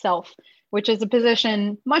scientific self, which is a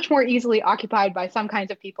position much more easily occupied by some kinds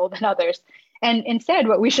of people than others. And instead,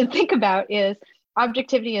 what we should think about is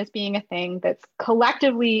objectivity as being a thing that's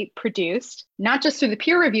collectively produced, not just through the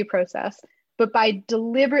peer review process, but by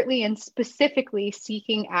deliberately and specifically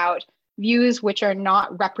seeking out views which are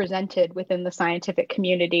not represented within the scientific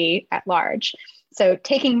community at large. So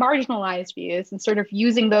taking marginalized views and sort of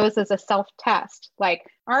using those as a self-test, like,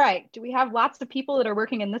 all right, do we have lots of people that are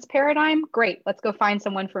working in this paradigm? Great, let's go find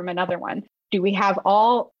someone from another one. Do we have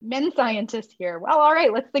all men scientists here? Well, all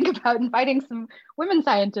right, let's think about inviting some women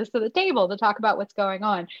scientists to the table to talk about what's going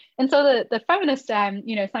on. And so the feminist, science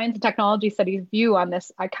and technology studies view on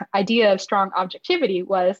this idea of strong objectivity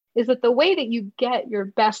is that the way that you get your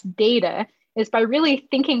best data is by really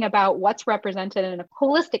thinking about what's represented in a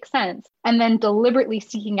holistic sense and then deliberately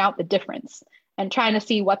seeking out the difference and trying to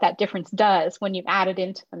see what that difference does when you add it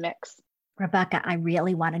into the mix. Rebecca, I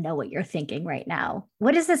really want to know what you're thinking right now.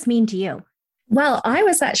 What does this mean to you? Well, I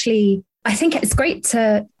think it's great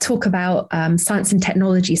to talk about science and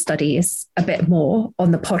technology studies a bit more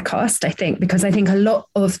on the podcast, I think, because I think a lot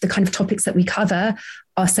of the kind of topics that we cover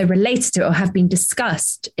are so related to it or have been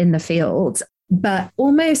discussed in the field, but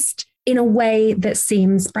almost in a way that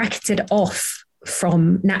seems bracketed off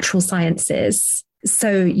from natural sciences.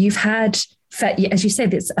 So you've had, as you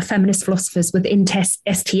said, it's feminist philosophers within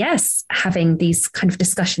STS having these kind of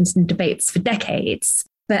discussions and debates for decades.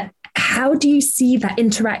 But how do you see that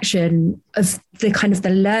interaction of the kind of the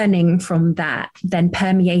learning from that then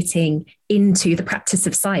permeating into the practice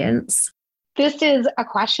of science? This is a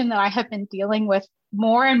question that I have been dealing with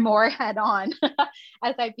more and more head on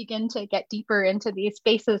as I begin to get deeper into these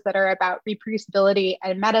spaces that are about reproducibility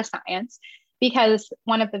and meta science. Because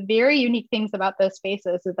one of the very unique things about those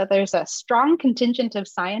spaces is that there's a strong contingent of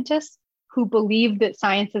scientists who believe that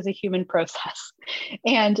science is a human process.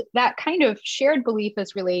 And that kind of shared belief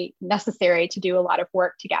is really necessary to do a lot of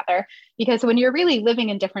work together. Because when you're really living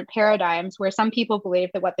in different paradigms where some people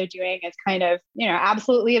believe that what they're doing is kind of,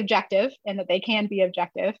 absolutely objective and that they can be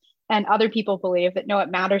objective, and other people believe that no, it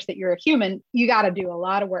matters that you're a human, you got to do a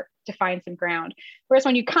lot of work to find some ground. Whereas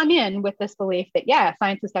when you come in with this belief that, yeah,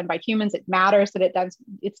 science is done by humans, it matters that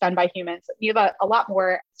it's done by humans, you have a lot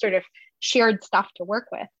more sort of shared stuff to work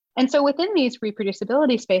with. And so within these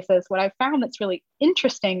reproducibility spaces, what I've found that's really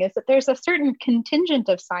interesting is that there's a certain contingent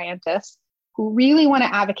of scientists who really want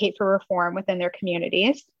to advocate for reform within their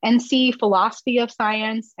communities and see philosophy of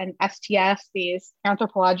science and STS, these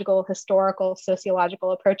anthropological, historical,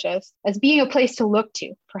 sociological approaches, as being a place to look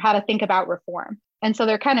to for how to think about reform. And so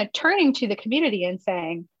they're kind of turning to the community and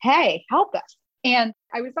saying, hey, help us. And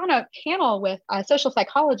I was on a panel with a social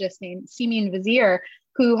psychologist named Simin Vazir,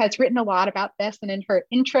 who has written a lot about this. And in her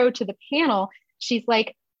intro to the panel, she's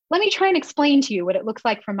like, let me try and explain to you what it looks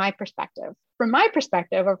like from my perspective. From my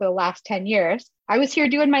perspective, over the last 10 years, I was here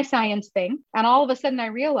doing my science thing. And all of a sudden I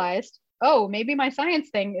realized, oh, maybe my science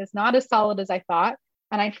thing is not as solid as I thought.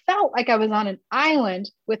 And I felt like I was on an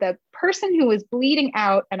island with a person who was bleeding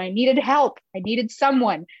out and I needed help. I needed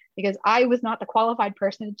someone because I was not the qualified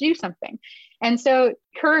person to do something. And so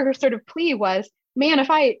her sort of plea was, man,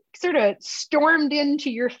 if I sort of stormed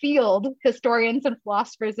into your field, historians and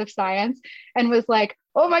philosophers of science, and was like,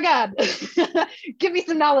 oh my God, give me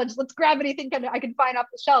some knowledge. Let's grab anything I can find off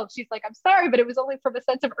the shelf. She's like, I'm sorry, but it was only from a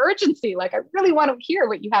sense of urgency. Like, I really want to hear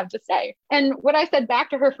what you have to say. And what I said back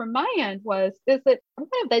to her from my end is that one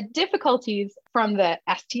of the difficulties from the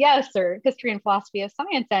STS or history and philosophy of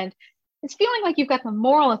science end is feeling like you've got the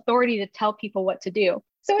moral authority to tell people what to do.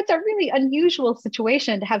 So it's a really unusual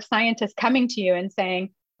situation to have scientists coming to you and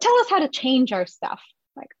saying, tell us how to change our stuff.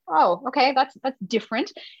 Like, oh, okay, that's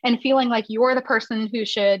different. And feeling like you're the person who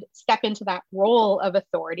should step into that role of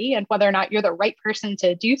authority and whether or not you're the right person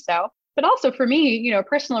to do so. But also for me,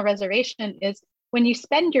 personal reservation is when you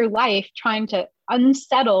spend your life trying to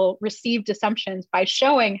unsettle received assumptions by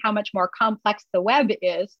showing how much more complex the web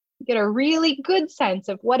is, you get a really good sense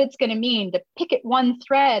of what it's going to mean to pick at one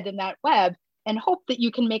thread in that web and hope that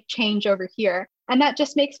you can make change over here. And that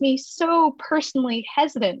just makes me so personally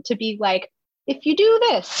hesitant to be like, if you do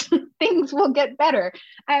this, things will get better.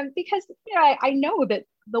 Because I know that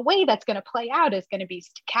the way that's going to play out is going to be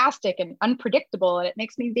stochastic and unpredictable. And it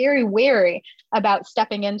makes me very wary about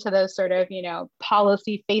stepping into those sort of,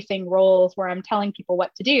 policy-facing roles where I'm telling people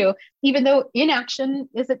what to do, even though inaction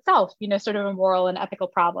is itself, sort of a moral and ethical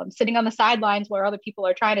problem. Sitting on the sidelines where other people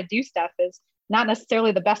are trying to do stuff is not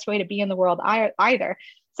necessarily the best way to be in the world either.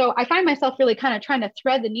 So I find myself really kind of trying to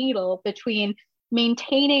thread the needle between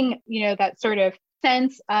maintaining, that sort of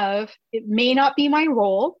sense of it may not be my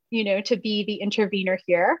role, to be the intervener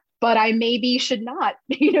here, but I maybe should not,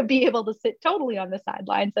 be able to sit totally on the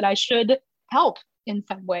sidelines, and I should help in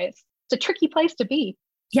some ways. It's a tricky place to be.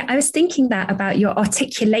 Yeah, I was thinking that about your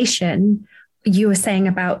articulation. You were saying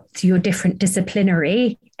about your different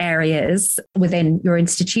disciplinary areas within your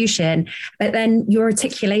institution, but then your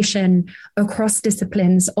articulation across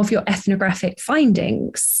disciplines of your ethnographic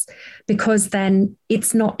findings, because then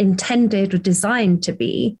it's not intended or designed to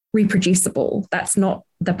be reproducible. That's not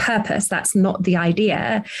the purpose. That's not the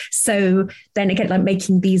idea. So then again, like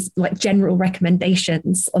making these like general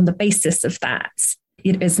recommendations on the basis of that,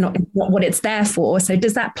 it is not what it's there for. So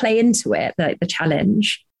does that play into it, like the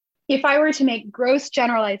challenge? If I were to make gross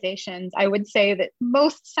generalizations, I would say that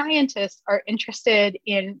most scientists are interested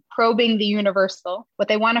in probing the universal. What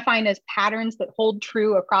they want to find is patterns that hold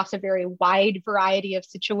true across a very wide variety of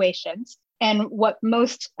situations. And what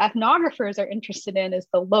most ethnographers are interested in is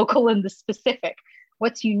the local and the specific.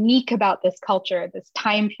 What's unique about this culture, this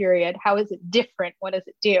time period? How is it different? What does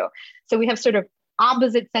it do? So we have sort of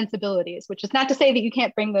opposite sensibilities, which is not to say that you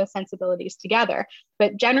can't bring those sensibilities together.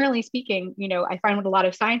 But generally speaking, I find what a lot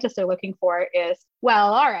of scientists are looking for is,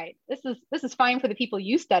 well, all right, this is fine for the people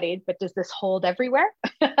you studied, but does this hold everywhere?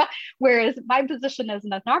 Whereas my position as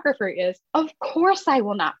an ethnographer is, of course, I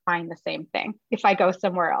will not find the same thing if I go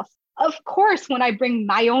somewhere else. Of course, when I bring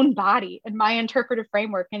my own body and my interpretive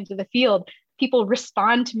framework into the field, people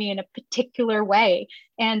respond to me in a particular way.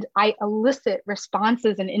 And I elicit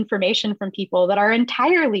responses and information from people that are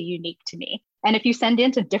entirely unique to me. And if you send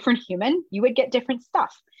in a different human, you would get different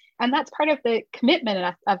stuff. And that's part of the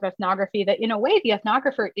commitment of ethnography, that in a way, the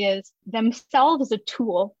ethnographer is themselves a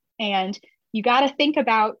tool. And you got to think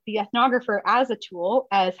about the ethnographer as a tool,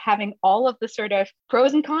 as having all of the sort of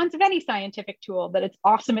pros and cons of any scientific tool, that it's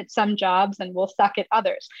awesome at some jobs and will suck at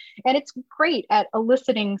others. And it's great at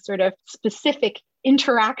eliciting sort of specific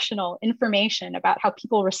interactional information about how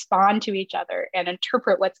people respond to each other and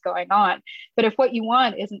interpret what's going on. But if what you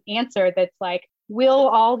want is an answer that's like, will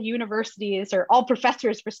all universities or all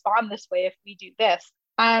professors respond this way if we do this?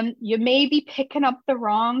 You may be picking up the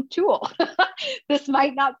wrong tool. This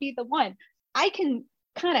might not be the one. I can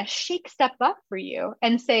kind of shake stuff up for you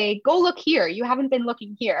and say, go look here. You haven't been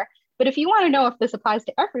looking here. But if you want to know if this applies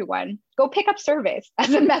to everyone, go pick up surveys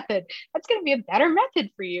as a method. That's going to be a better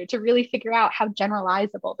method for you to really figure out how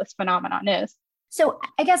generalizable this phenomenon is. So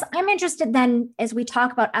I guess I'm interested then, as we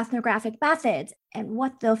talk about ethnographic methods and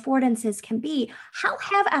what the affordances can be, how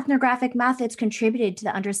have ethnographic methods contributed to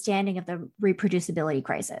the understanding of the reproducibility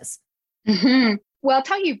crisis? Mm-hmm. Well, I'll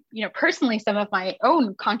tell you, personally, some of my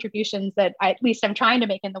own contributions that at least I'm trying to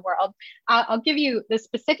make in the world. I'll give you the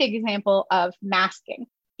specific example of masking.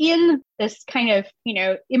 In this kind of,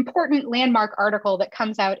 important landmark article that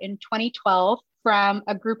comes out in 2012 from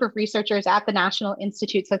a group of researchers at the National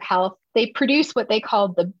Institutes of Health, they produce what they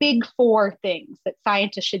called the big 4 things that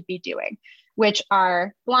scientists should be doing, which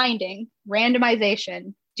are blinding,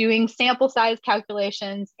 randomization, doing sample size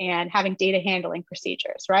calculations, and having data handling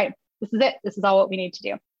procedures, right? This is it. This is all what we need to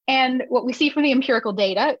do. And what we see from the empirical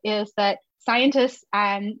data is that scientists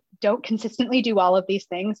don't consistently do all of these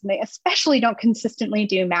things, and they especially don't consistently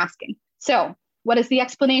do masking. So what is the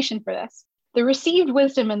explanation for this? The received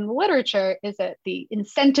wisdom in the literature is that the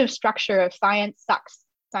incentive structure of science sucks.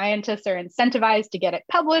 Scientists are incentivized to get it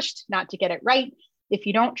published, not to get it right. If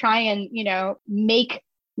you don't try and, make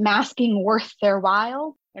masking worth their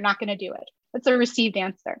while, they're not going to do it. That's a received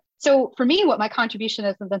answer. So for me, what my contribution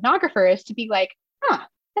as an ethnographer is to be like,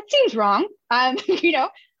 that seems wrong. I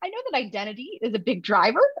know that identity is a big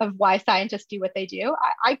driver of why scientists do what they do.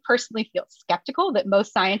 I personally feel skeptical that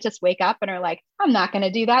most scientists wake up and are like, I'm not going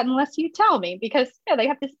to do that unless you tell me, because they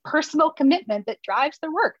have this personal commitment that drives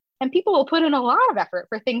their work. And people will put in a lot of effort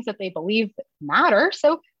for things that they believe matter.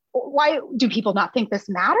 So why do people not think this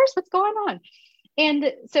matters? What's going on?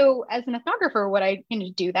 And so as an ethnographer, what I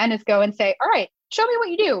do then is go and say, all right, show me what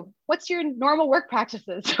you do. What's your normal work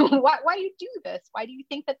practices? Why do you do this? Why do you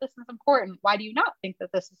think that this is important? Why do you not think that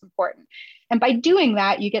this is important? And by doing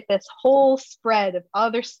that, you get this whole spread of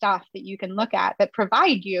other stuff that you can look at that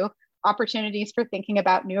provide you opportunities for thinking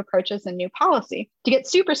about new approaches and new policy. To get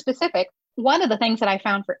super specific, one of the things that I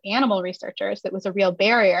found for animal researchers that was a real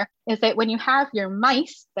barrier is that when you have your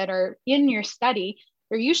mice that are in your study,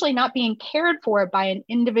 they're usually not being cared for by an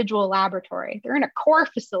individual laboratory. They're in a core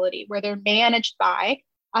facility where they're managed by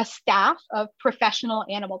a staff of professional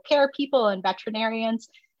animal care people and veterinarians.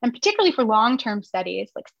 And particularly for long-term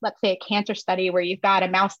studies, like let's say a cancer study where you've got a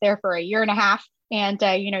mouse there for a year and a half, and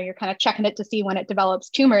you're kind of checking it to see when it develops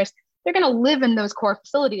tumors, they're going to live in those core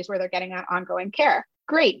facilities where they're getting that ongoing care.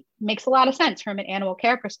 Great, makes a lot of sense from an animal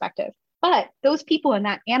care perspective. But those people in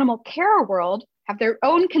that animal care world have their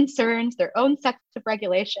own concerns, their own sets of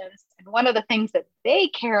regulations. And one of the things that they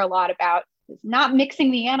care a lot about is not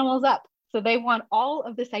mixing the animals up. So they want all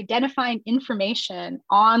of this identifying information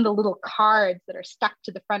on the little cards that are stuck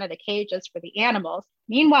to the front of the cages for the animals.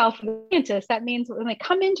 Meanwhile, for the scientists, that means when they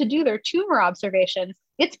come in to do their tumor observations,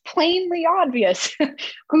 it's plainly obvious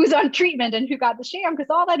who's on treatment and who got the sham, because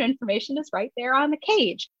all that information is right there on the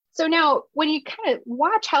cage. So now when you kind of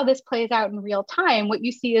watch how this plays out in real time, what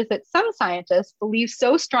you see is that some scientists believe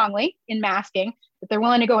so strongly in masking that they're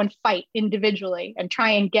willing to go and fight individually and try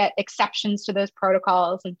and get exceptions to those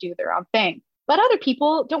protocols and do their own thing. But other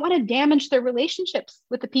people don't want to damage their relationships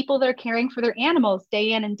with the people that are caring for their animals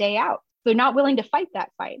day in and day out. They're not willing to fight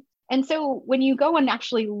that fight. And so when you go and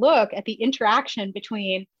actually look at the interaction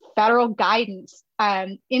between federal guidance,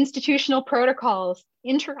 institutional protocols,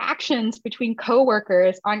 interactions between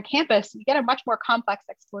coworkers on campus, you get a much more complex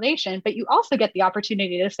explanation, but you also get the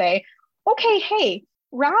opportunity to say, okay, hey,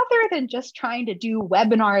 rather than just trying to do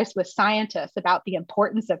webinars with scientists about the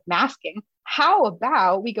importance of masking, how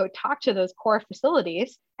about we go talk to those core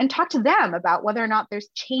facilities and talk to them about whether or not there's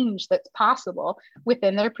change that's possible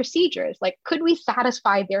within their procedures? Like, could we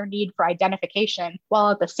satisfy their need for identification while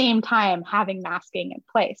at the same time having masking in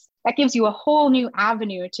place? That gives you a whole new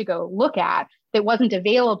avenue to go look at that wasn't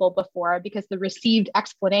available before, because the received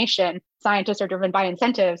explanation, scientists are driven by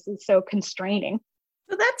incentives, is so constraining.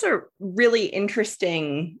 So that's a really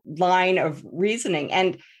interesting line of reasoning.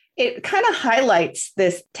 And it kind of highlights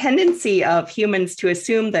this tendency of humans to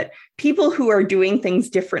assume that people who are doing things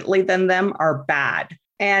differently than them are bad.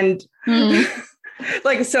 And oh,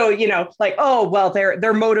 well,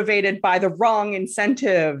 they're motivated by the wrong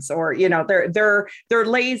incentives, or, they're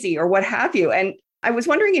lazy or what have you. And I was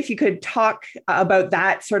wondering if you could talk about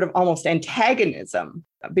that sort of almost antagonism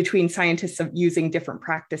between scientists of using different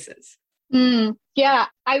practices. Yeah,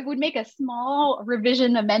 I would make a small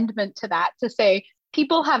revision amendment to that to say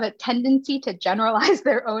people have a tendency to generalize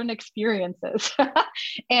their own experiences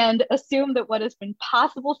and assume that what has been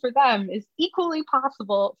possible for them is equally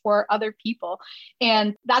possible for other people.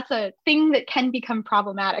 And that's a thing that can become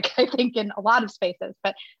problematic, I think, in a lot of spaces,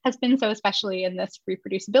 but has been so especially in this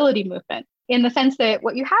reproducibility movement, in the sense that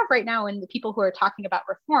what you have right now in the people who are talking about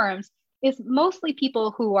reforms is mostly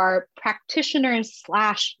people who are practitioners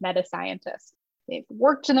 / meta scientists. They've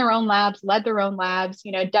worked in their own labs, led their own labs,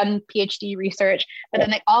 done PhD research, but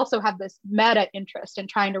then they also have this meta interest in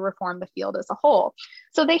trying to reform the field as a whole.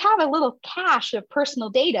 So they have a little cache of personal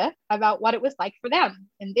data about what it was like for them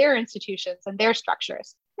in their institutions and their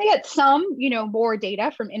structures. They get some, more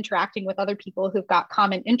data from interacting with other people who've got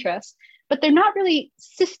common interests, but they're not really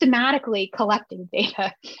systematically collecting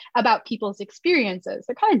data about people's experiences.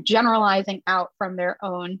 They're kind of generalizing out from their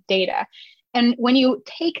own data. And when you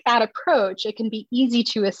take that approach, it can be easy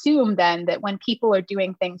to assume then that when people are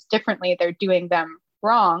doing things differently, they're doing them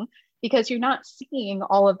wrong, because you're not seeing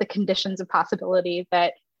all of the conditions of possibility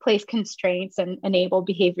that place constraints and enable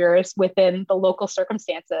behaviors within the local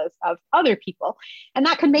circumstances of other people. And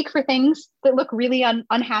that can make for things that look really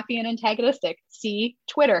unhappy and antagonistic. See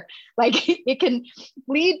Twitter. Like it can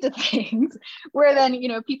lead to things where then,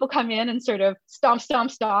 people come in and sort of stomp,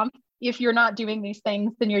 stomp, stomp. If you're not doing these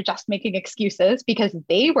things, then you're just making excuses because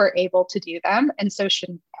they were able to do them. And so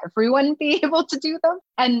shouldn't everyone be able to do them?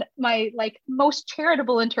 And my most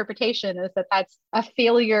charitable interpretation is that that's a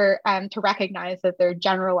failure to recognize that they're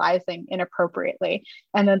generalizing inappropriately.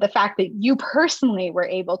 And then the fact that you personally were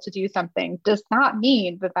able to do something does not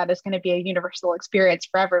mean that that is going to be a universal experience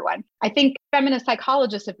for everyone. I think feminist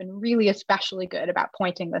psychologists have been really especially good about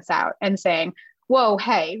pointing this out and saying, whoa,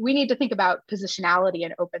 hey, we need to think about positionality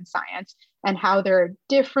in open science and how there are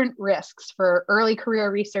different risks for early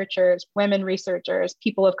career researchers, women researchers,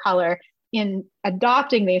 people of color in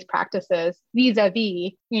adopting these practices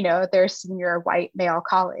vis-a-vis, their senior white male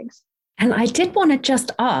colleagues. And I did want to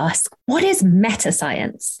just ask, what is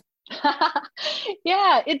meta-science?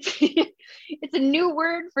 Yeah, it's a new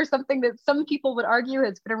word for something that some people would argue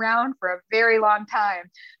has been around for a very long time.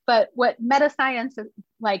 But what meta-science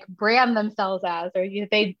brand themselves as, or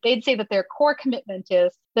they'd say that their core commitment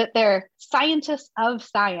is that they're scientists of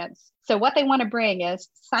science. So what they want to bring is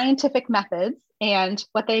scientific methods, and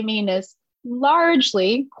what they mean is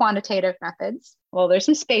largely quantitative methods. Well, there's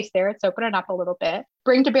some space there. Let's open it up a little bit.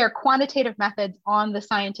 Bring to bear quantitative methods on the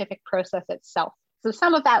scientific process itself. So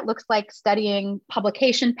some of that looks like studying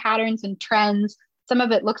publication patterns and trends. Some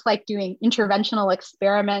of it looks like doing interventional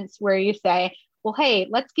experiments where you say, well, hey,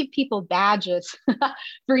 let's give people badges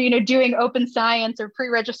for, doing open science or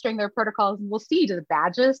pre-registering their protocols. And we'll see, do the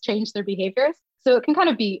badges change their behaviors? So it can kind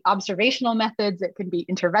of be observational methods. It can be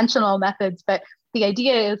interventional methods. But the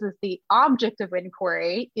idea is the object of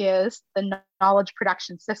inquiry is the knowledge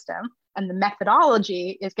production system. And the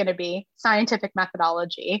methodology is going to be scientific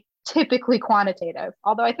methodology, typically quantitative.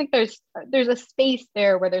 Although I think there's a space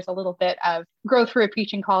there where there's a little bit of growth through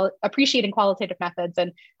appreciating qualitative methods.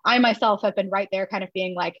 And I myself have been right there kind of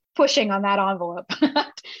being pushing on that envelope,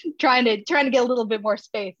 trying to get a little bit more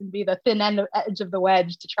space and be the thin edge of the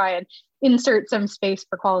wedge to try and insert some space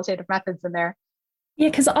for qualitative methods in there. Yeah,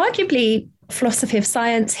 because arguably philosophy of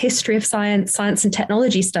science, history of science, science and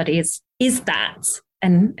technology studies is that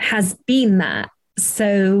and has been that.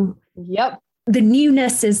 So yep. The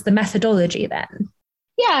newness is the methodology then.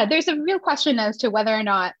 Yeah, there's a real question as to whether or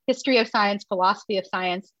not history of science, philosophy of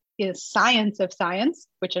science is science of science,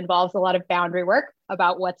 which involves a lot of boundary work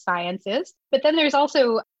about what science is. But then there's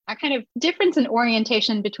also a kind of difference in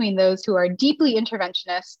orientation between those who are deeply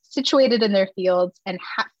interventionists, situated in their fields, and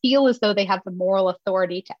feel as though they have the moral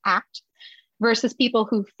authority to act, versus people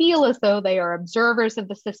who feel as though they are observers of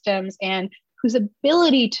the systems and whose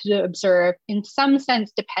ability to observe in some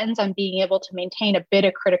sense depends on being able to maintain a bit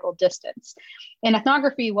of critical distance. In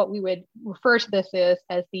ethnography, what we would refer to this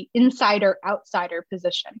as the insider-outsider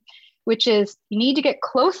position, which is you need to get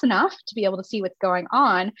close enough to be able to see what's going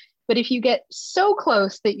on. But if you get so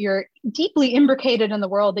close that you're deeply imbricated in the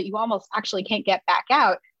world that you almost actually can't get back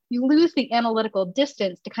out, you lose the analytical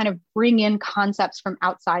distance to kind of bring in concepts from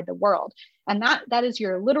outside the world. And that is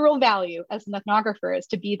your literal value as an ethnographer, is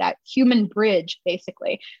to be that human bridge,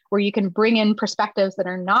 basically, where you can bring in perspectives that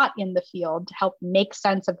are not in the field to help make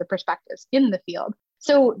sense of the perspectives in the field.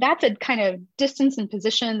 So that's a kind of distance and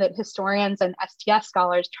position that historians and STS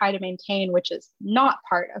scholars try to maintain, which is not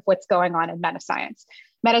part of what's going on in meta-science.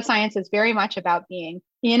 Meta-science is very much about being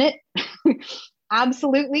in it,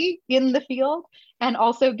 absolutely in the field, and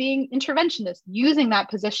also being interventionist, using that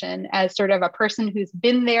position as sort of a person who's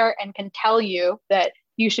been there and can tell you that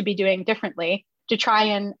you should be doing differently, to try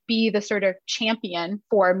and be the sort of champion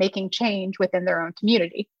for making change within their own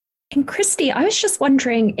community. And Christy, I was just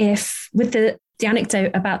wondering if, with the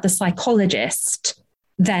anecdote about the psychologist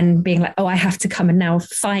then being like, oh, I have to come and now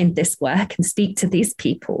find this work and speak to these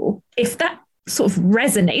people, if that sort of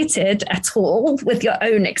resonated at all with your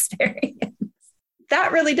own experience.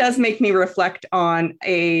 That really does make me reflect on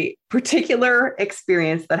a particular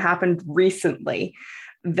experience that happened recently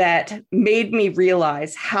that made me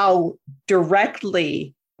realize how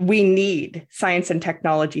directly we need science and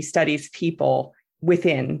technology studies people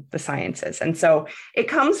within the sciences. And so it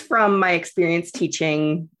comes from my experience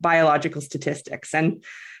teaching biological statistics. And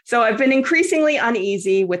so I've been increasingly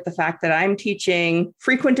uneasy with the fact that I'm teaching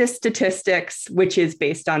frequentist statistics, which is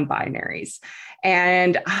based on binaries.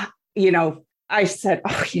 And, I said,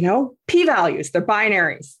 p-values, they're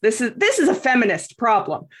binaries. This is a feminist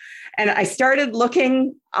problem. And I started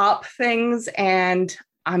looking up things, and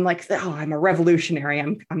I'm like, oh, I'm a revolutionary.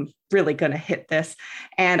 I'm really going to hit this.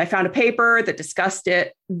 And I found a paper that discussed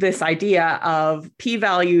this idea of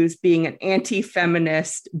p-values being an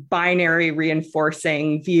anti-feminist, binary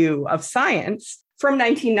reinforcing view of science from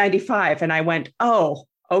 1995. And I went, oh,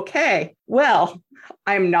 okay, well,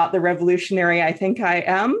 I'm not the revolutionary I think I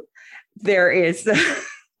am. There is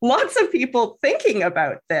lots of people thinking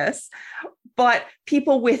about this, but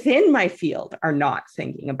people within my field are not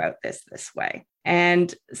thinking about this way.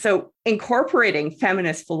 And so incorporating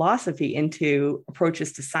feminist philosophy into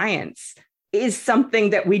approaches to science is something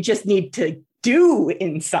that we just need to do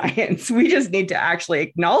in science. We just need to actually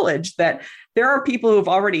acknowledge that there are people who've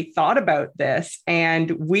already thought about this,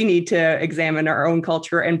 and we need to examine our own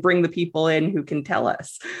culture and bring the people in who can tell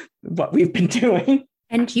us what we've been doing.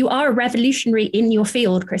 And you are a revolutionary in your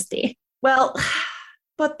field, Christy. Well,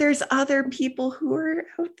 but there's other people who are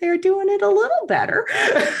out there doing it a little better.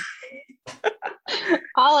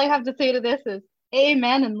 All I have to say to this is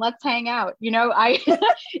amen and let's hang out.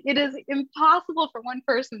 It is impossible for one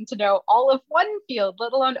person to know all of one field,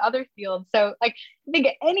 let alone other fields. So I think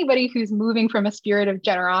anybody who's moving from a spirit of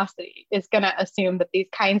generosity is going to assume that these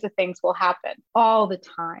kinds of things will happen all the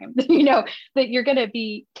time, that you're going to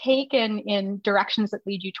be taken in directions that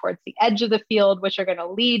lead you towards the edge of the field, which are going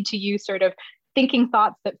to lead to you sort of thinking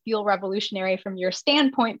thoughts that feel revolutionary from your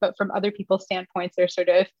standpoint, but from other people's standpoints, they're sort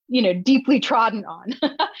of, deeply trodden on.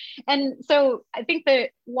 And so I think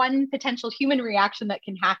that one potential human reaction that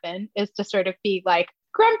can happen is to sort of be like,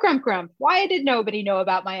 grump, grump, grump. Why did nobody know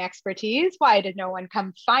about my expertise? Why did no one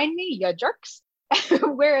come find me, you jerks?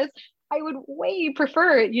 Whereas I would way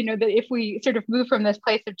prefer, that if we sort of move from this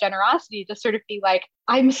place of generosity to sort of be like,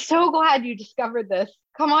 I'm so glad you discovered this.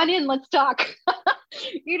 Come on in, let's talk.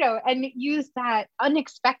 And use that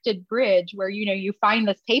unexpected bridge where, you find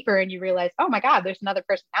this paper and you realize, oh my God, there's another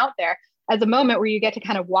person out there, as a moment where you get to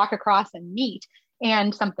kind of walk across and meet,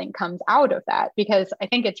 and something comes out of that. Because I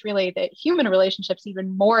think it's really the human relationships,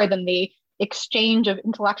 even more than the exchange of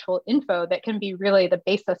intellectual info, that can be really the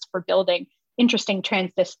basis for building interesting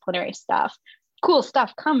transdisciplinary stuff. Cool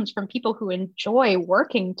stuff comes from people who enjoy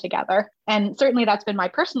working together. And certainly that's been my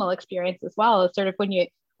personal experience as well, is sort of when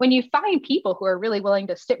you find people who are really willing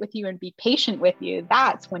to sit with you and be patient with you,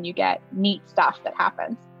 that's when you get neat stuff that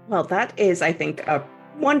happens. Well, that is, I think, a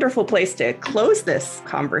wonderful place to close this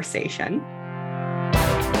conversation.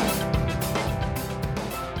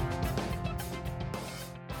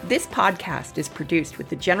 This podcast is produced with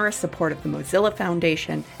the generous support of the Mozilla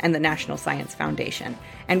Foundation and the National Science Foundation,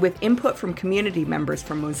 and with input from community members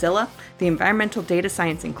from Mozilla, the Environmental Data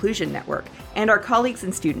Science Inclusion Network, and our colleagues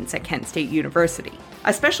and students at Kent State University.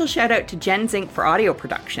 A special shout out to Jen Zink for audio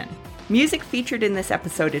production. Music featured in this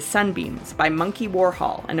episode is Sunbeams by Monkey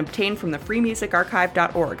Warhol and obtained from the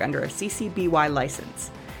freemusicarchive.org under a CC BY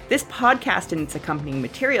license. This podcast and its accompanying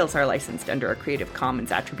materials are licensed under a Creative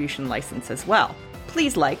Commons Attribution license as well.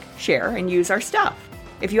 Please like, share, and use our stuff.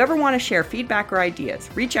 If you ever want to share feedback or ideas,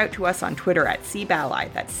 reach out to us on Twitter at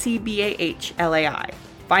CBAHLI, that's CBAHLAI.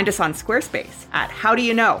 Find us on Squarespace at How Do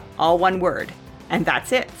You Know, all one word. And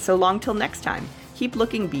that's it. So long till next time. Keep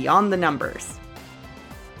looking beyond the numbers.